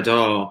Hancock said,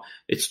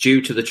 it's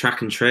due to the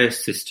track and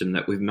trace system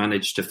that we've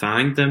managed to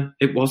find them.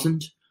 It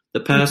wasn't. The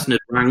person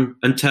had rang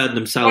and turned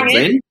themselves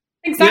in.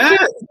 Exactly.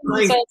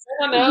 Yeah,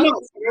 I know.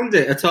 Not found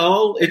it at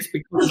all. It's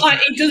because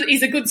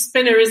he's a good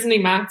spinner, isn't he,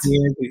 Matt?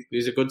 Yeah,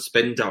 he's a good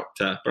spin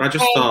doctor. But I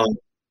just thought.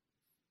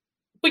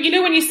 But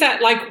when you said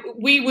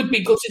we would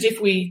be gutted if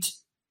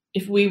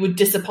we would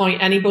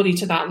disappoint anybody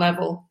to that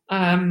level.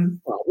 I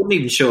wouldn't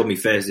even show me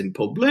face in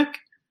public.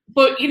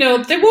 But they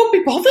won't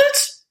be bothered.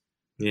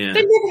 Yeah,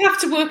 they never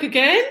have to work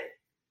again.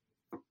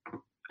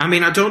 I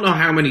mean, I don't know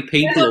how many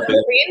people.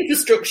 The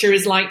infrastructure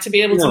is like to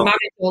be able to manage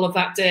all of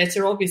that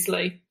data,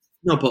 obviously.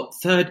 No, but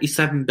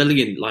 37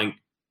 billion,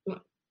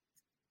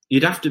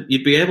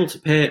 you'd be able to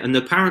pay, and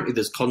apparently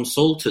there's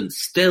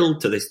consultants still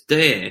to this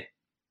day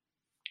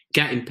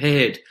getting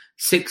paid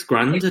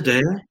 $6,000 a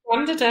day.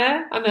 £1 a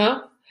day, I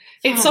know.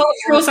 It sort of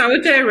throws our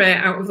day rate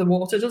out of the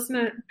water, doesn't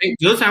it? It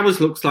does.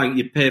 Ours looks like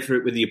you pay for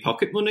it with your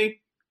pocket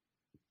money.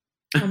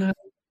 I know.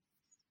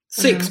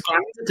 $6,000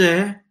 a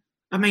day.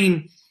 I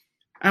mean,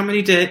 how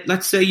many days?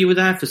 Let's say you were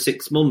there for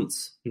 6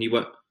 months and you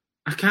were.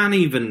 I can't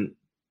even.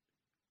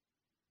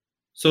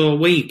 So a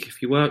week,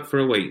 if you work for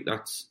a week,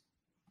 that's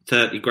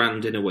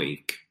 $30,000 in a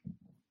week.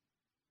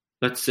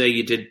 Let's say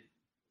you did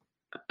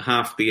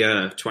half the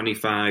year,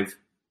 25,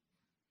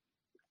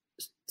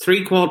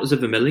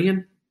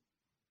 $750,000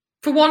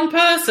 For one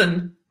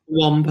person?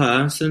 One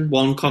person,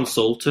 one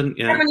consultant.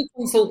 Yeah. How many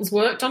consultants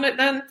worked on it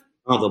then?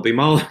 Oh, there'll be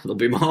more. There'll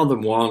be more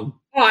than one.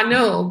 Oh, I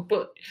know,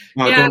 but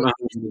I don't know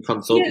how many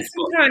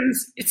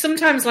consultants. It's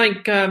sometimes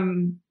like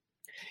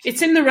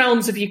it's in the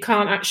realms of you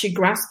can't actually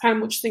grasp how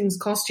much things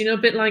cost. You know, a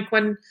bit like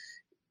when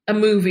a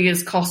movie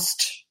has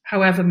cost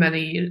however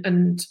many.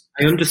 And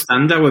I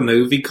understand how a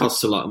movie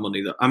costs a lot of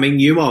money. Though. I mean,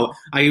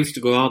 I used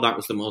to go, oh, that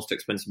was the most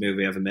expensive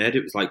movie ever made.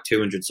 It was like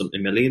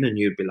 200-something million, and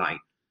you'd be like,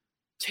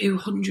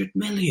 200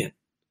 million.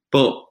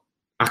 But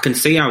I can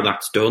see how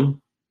that's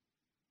done.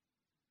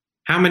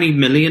 How many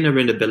million are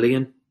in a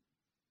billion?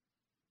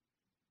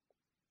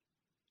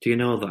 Do you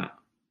know that?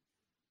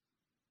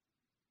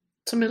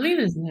 It's a million,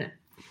 isn't it?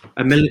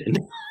 A million.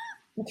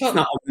 It's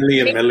not a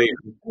million. A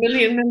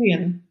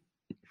million.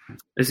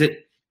 Is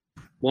it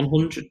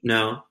 100?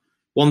 No.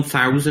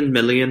 1,000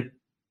 million.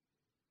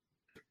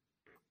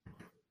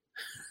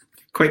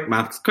 Quick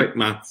maths.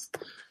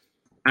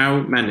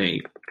 How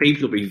many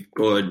people will be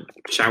going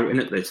shouting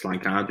at this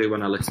like I do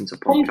when I listen to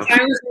podcasts?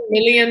 1,000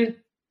 million.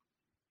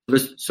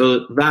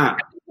 So that...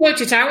 I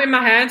worked it out in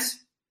my head.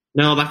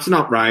 No, that's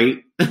not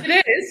right.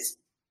 It is.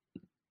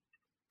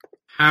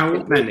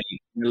 How many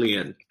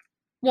million?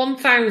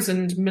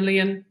 1,000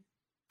 million.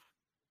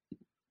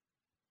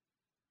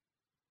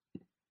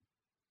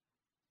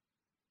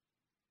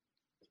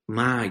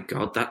 My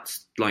God,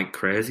 that's like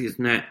crazy,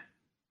 isn't it?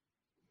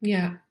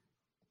 Yeah.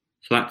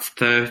 So that's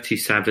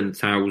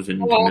 37,000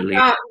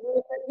 million.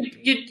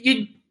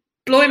 You're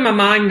blowing my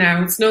mind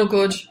now. It's no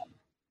good.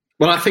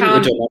 Well, I think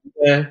we're done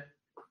there.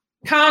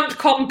 Can't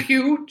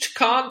compute.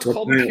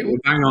 We're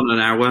bang on an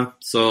hour.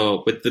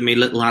 So with me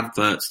little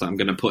adverts that I'm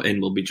going to put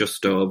in, we'll be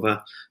just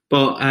over.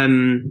 But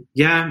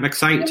yeah, I'm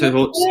excited to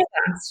host.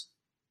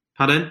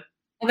 Pardon?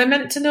 Are they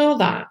meant to know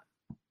that?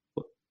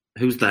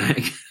 Who's there?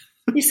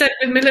 You said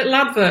with my little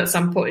adverts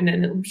I'm putting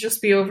in, it'll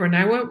just be over an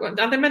hour.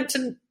 Are they meant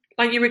to,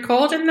 like, you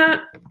recording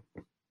that?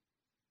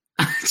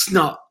 It's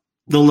not.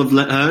 They'll have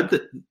heard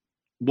that.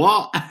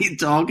 What are you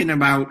talking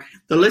about?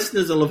 The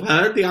listeners will have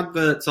heard the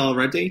adverts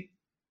already.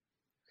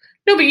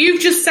 No, but you've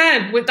just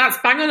said that's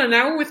bang on an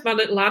hour with my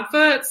little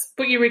adverts,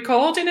 but you're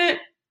recording it.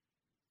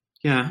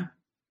 Yeah.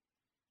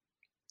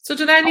 So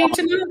do they need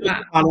to know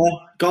that?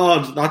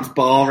 God, that's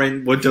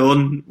boring. We're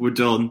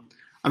done.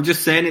 I'm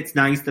just saying it's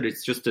nice that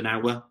it's just an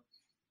hour.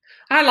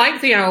 I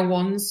like the hour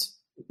ones.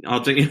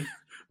 Oh, do you?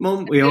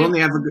 Mum, we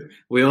only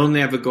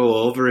ever go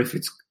over if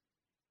it's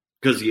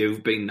because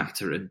you've been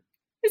nattering.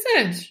 Is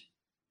it?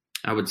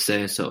 I would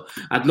say so.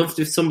 I'd love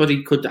if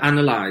somebody could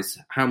analyse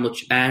how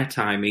much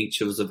airtime each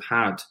of us have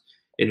had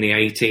in the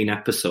 18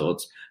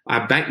 episodes.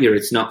 I bet you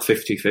it's not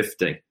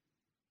 50-50.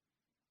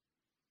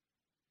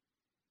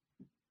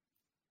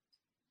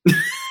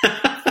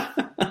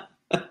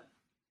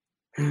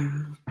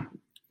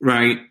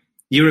 Right.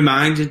 You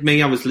reminded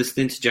me I was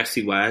listening to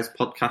Jessie Ware's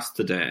podcast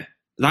today.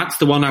 That's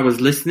the one I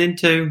was listening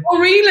to. Oh,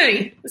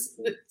 really? It's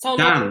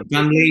Dan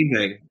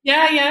Levy.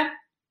 Yeah.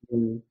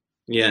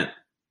 Yeah.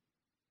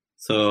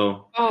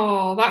 So.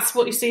 Oh, that's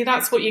what you see.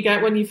 That's what you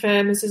get when you're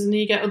famous, isn't it?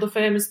 You get other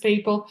famous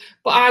people.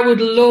 But I would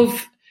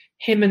love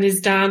him and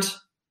his dad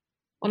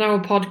on our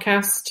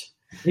podcast.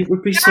 It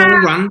would be so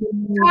random.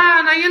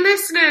 Dan, are you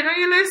listening?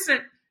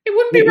 It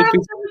wouldn't be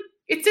random.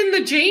 It's in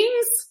the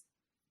genes.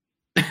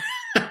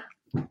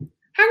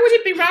 How would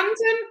it be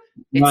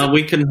random?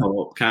 We can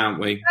hope, can't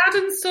we? Dad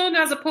and son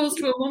as opposed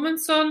to a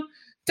woman's son.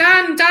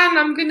 Dan,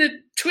 I'm going to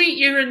tweet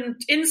you and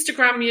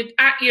Instagram you,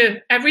 at you,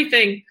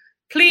 everything.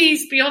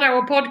 Please be on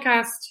our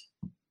podcast.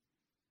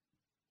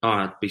 Oh,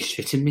 I'd be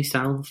shitting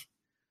myself.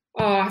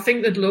 Oh, I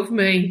think they'd love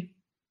me.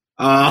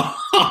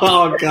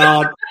 Oh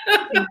God.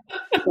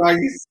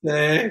 Christ's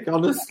sake,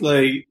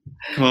 honestly.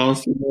 Of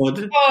course you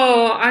would.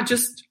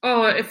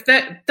 If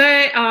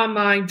they are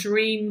my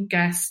dream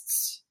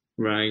guests.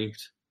 Right.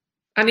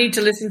 I need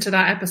to listen to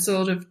that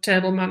episode of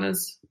Table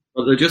Manners.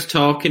 Well, they're just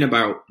talking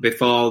about,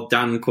 before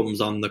Dan comes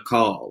on the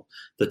call,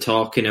 they're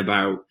talking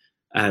about,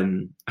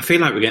 I feel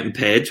like we're getting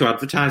paid to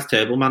advertise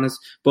Table Manners,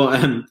 but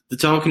they're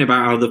talking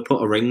about how they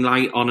put a ring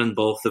light on and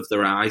both of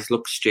their eyes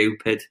look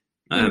stupid.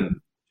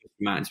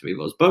 Reminds me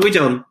of us. But we're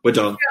done.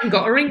 You haven't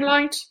got a ring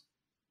light?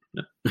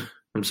 No.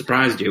 I'm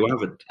surprised you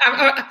haven't.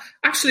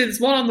 Actually, there's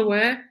one on the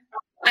way.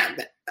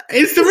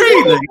 Is there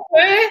really?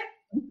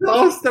 Of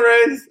course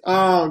there is.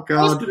 Oh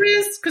God. Of course there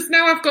is, because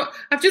now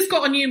I've just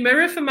got a new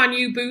mirror for my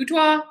new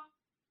boudoir.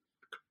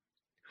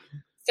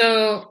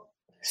 So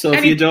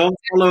if you don't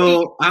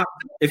follow,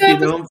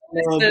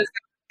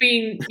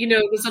 been,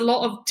 there's a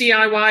lot of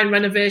DIY and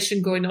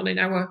renovation going on in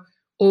our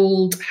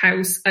old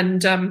house,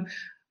 and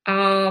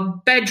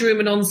our bedroom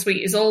and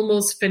ensuite is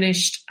almost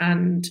finished.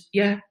 And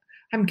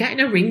I'm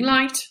getting a ring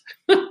light.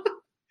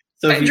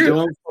 So if you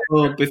don't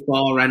follow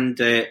Before End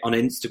Date on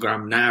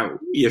Instagram now,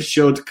 you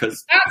should,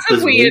 because that's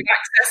a weird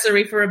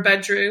accessory for a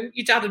bedroom.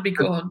 Your dad would be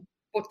going,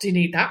 "What do you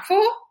need that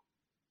for?"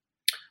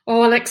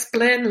 Oh, I'll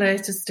explain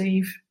later,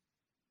 Steve.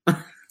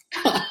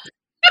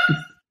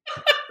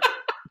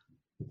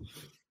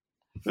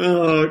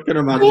 Oh, I can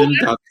imagine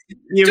Dad.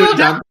 You and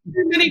Dad.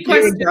 Many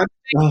questions.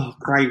 Oh,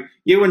 great!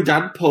 You and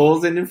Dad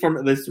pausing in front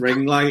of this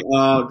ring light.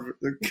 Oh,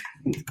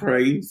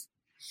 crazy.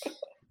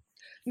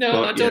 No,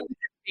 but I don't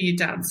see your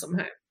dad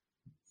somehow.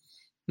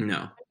 No.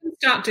 I can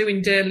start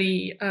doing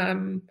daily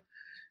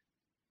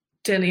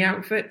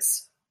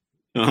outfits.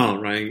 Oh,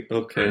 right.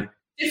 Okay.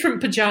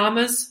 Different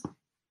pajamas.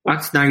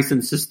 That's nice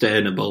and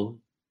sustainable,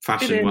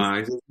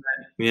 fashion-wise, isn't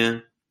it? Yeah.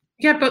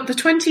 Yeah, but they're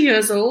 20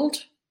 years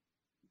old.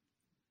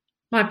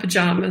 My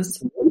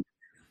pajamas.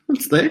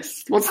 What's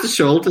this? What's the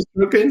shoulder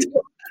stroking?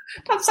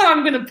 That's how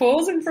I'm going to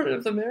pose in front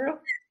of the mirror.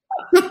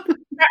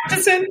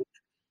 Practicing.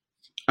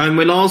 And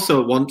we'll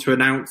also want to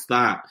announce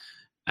that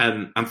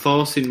I'm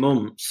forcing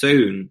Mum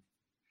soon.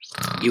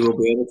 You will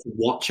be able to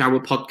watch our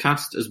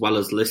podcast as well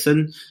as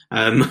listen.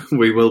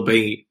 We will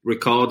be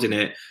recording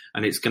it,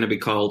 and it's going to be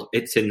called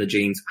It's in the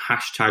Genes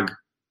 #.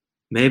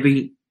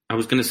 Maybe I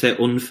was going to say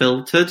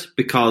unfiltered,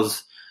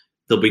 because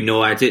there'll be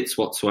no edits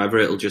whatsoever.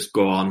 It'll just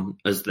go on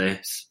as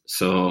this.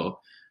 So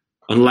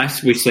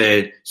unless we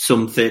say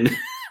something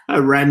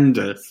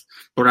horrendous,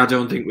 but I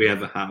don't think we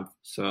ever have.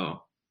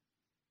 So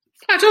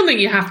I don't think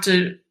you have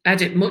to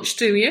edit much,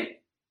 do you?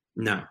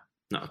 No,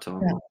 not at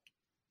all. Yeah.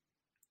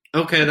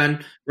 Okay,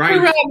 then.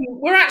 Right.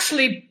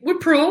 We're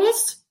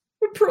pros.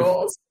 We're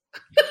pros.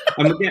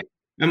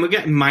 and we're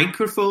getting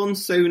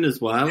microphones soon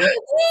as well.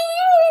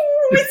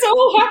 Ooh, it's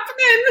all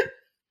happening.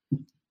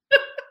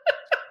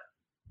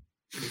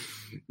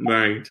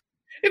 Right.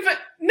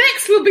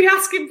 Next we'll be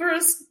asking for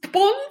a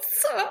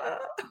sponsor.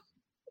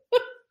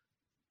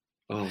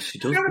 Oh, she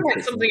does. I'm going to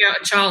get something out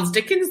of Charles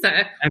Dickens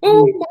there.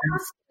 Oh,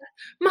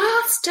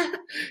 Master,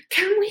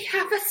 can we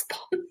have a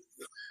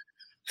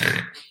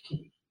sponsor?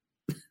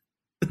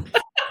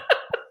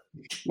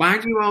 Why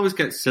do you always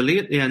get silly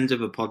at the end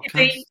of a podcast?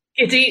 Giddy.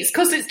 It's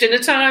because it's dinner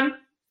time.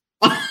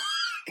 I'm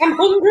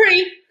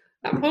hungry.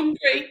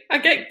 I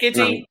get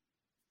giddy.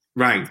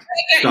 Right.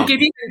 Getting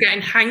giddy and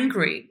getting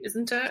hangry,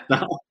 isn't it?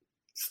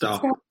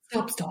 Stop.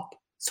 Stop.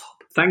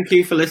 Thank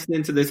you for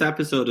listening to this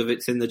episode of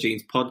It's in the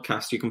Genes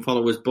podcast. You can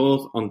follow us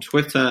both on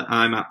Twitter.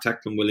 I'm at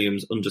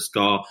TechlandWilliams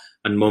 _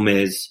 and Mum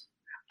is...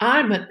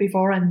 I'm at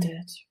Before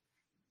Ended.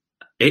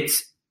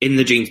 It's in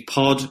the Genes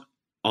pod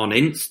on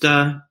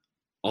Insta,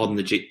 on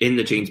the In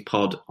the Genes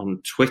pod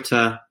on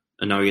Twitter,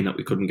 annoying that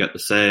we couldn't get the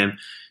same.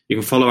 You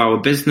can follow our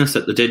business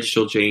at The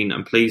Digital Gene,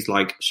 and please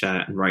like,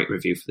 share, and write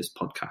review for this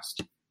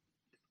podcast.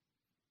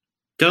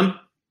 Done?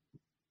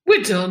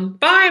 We're done.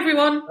 Bye,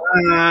 everyone.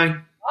 Bye.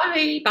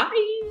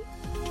 Bye.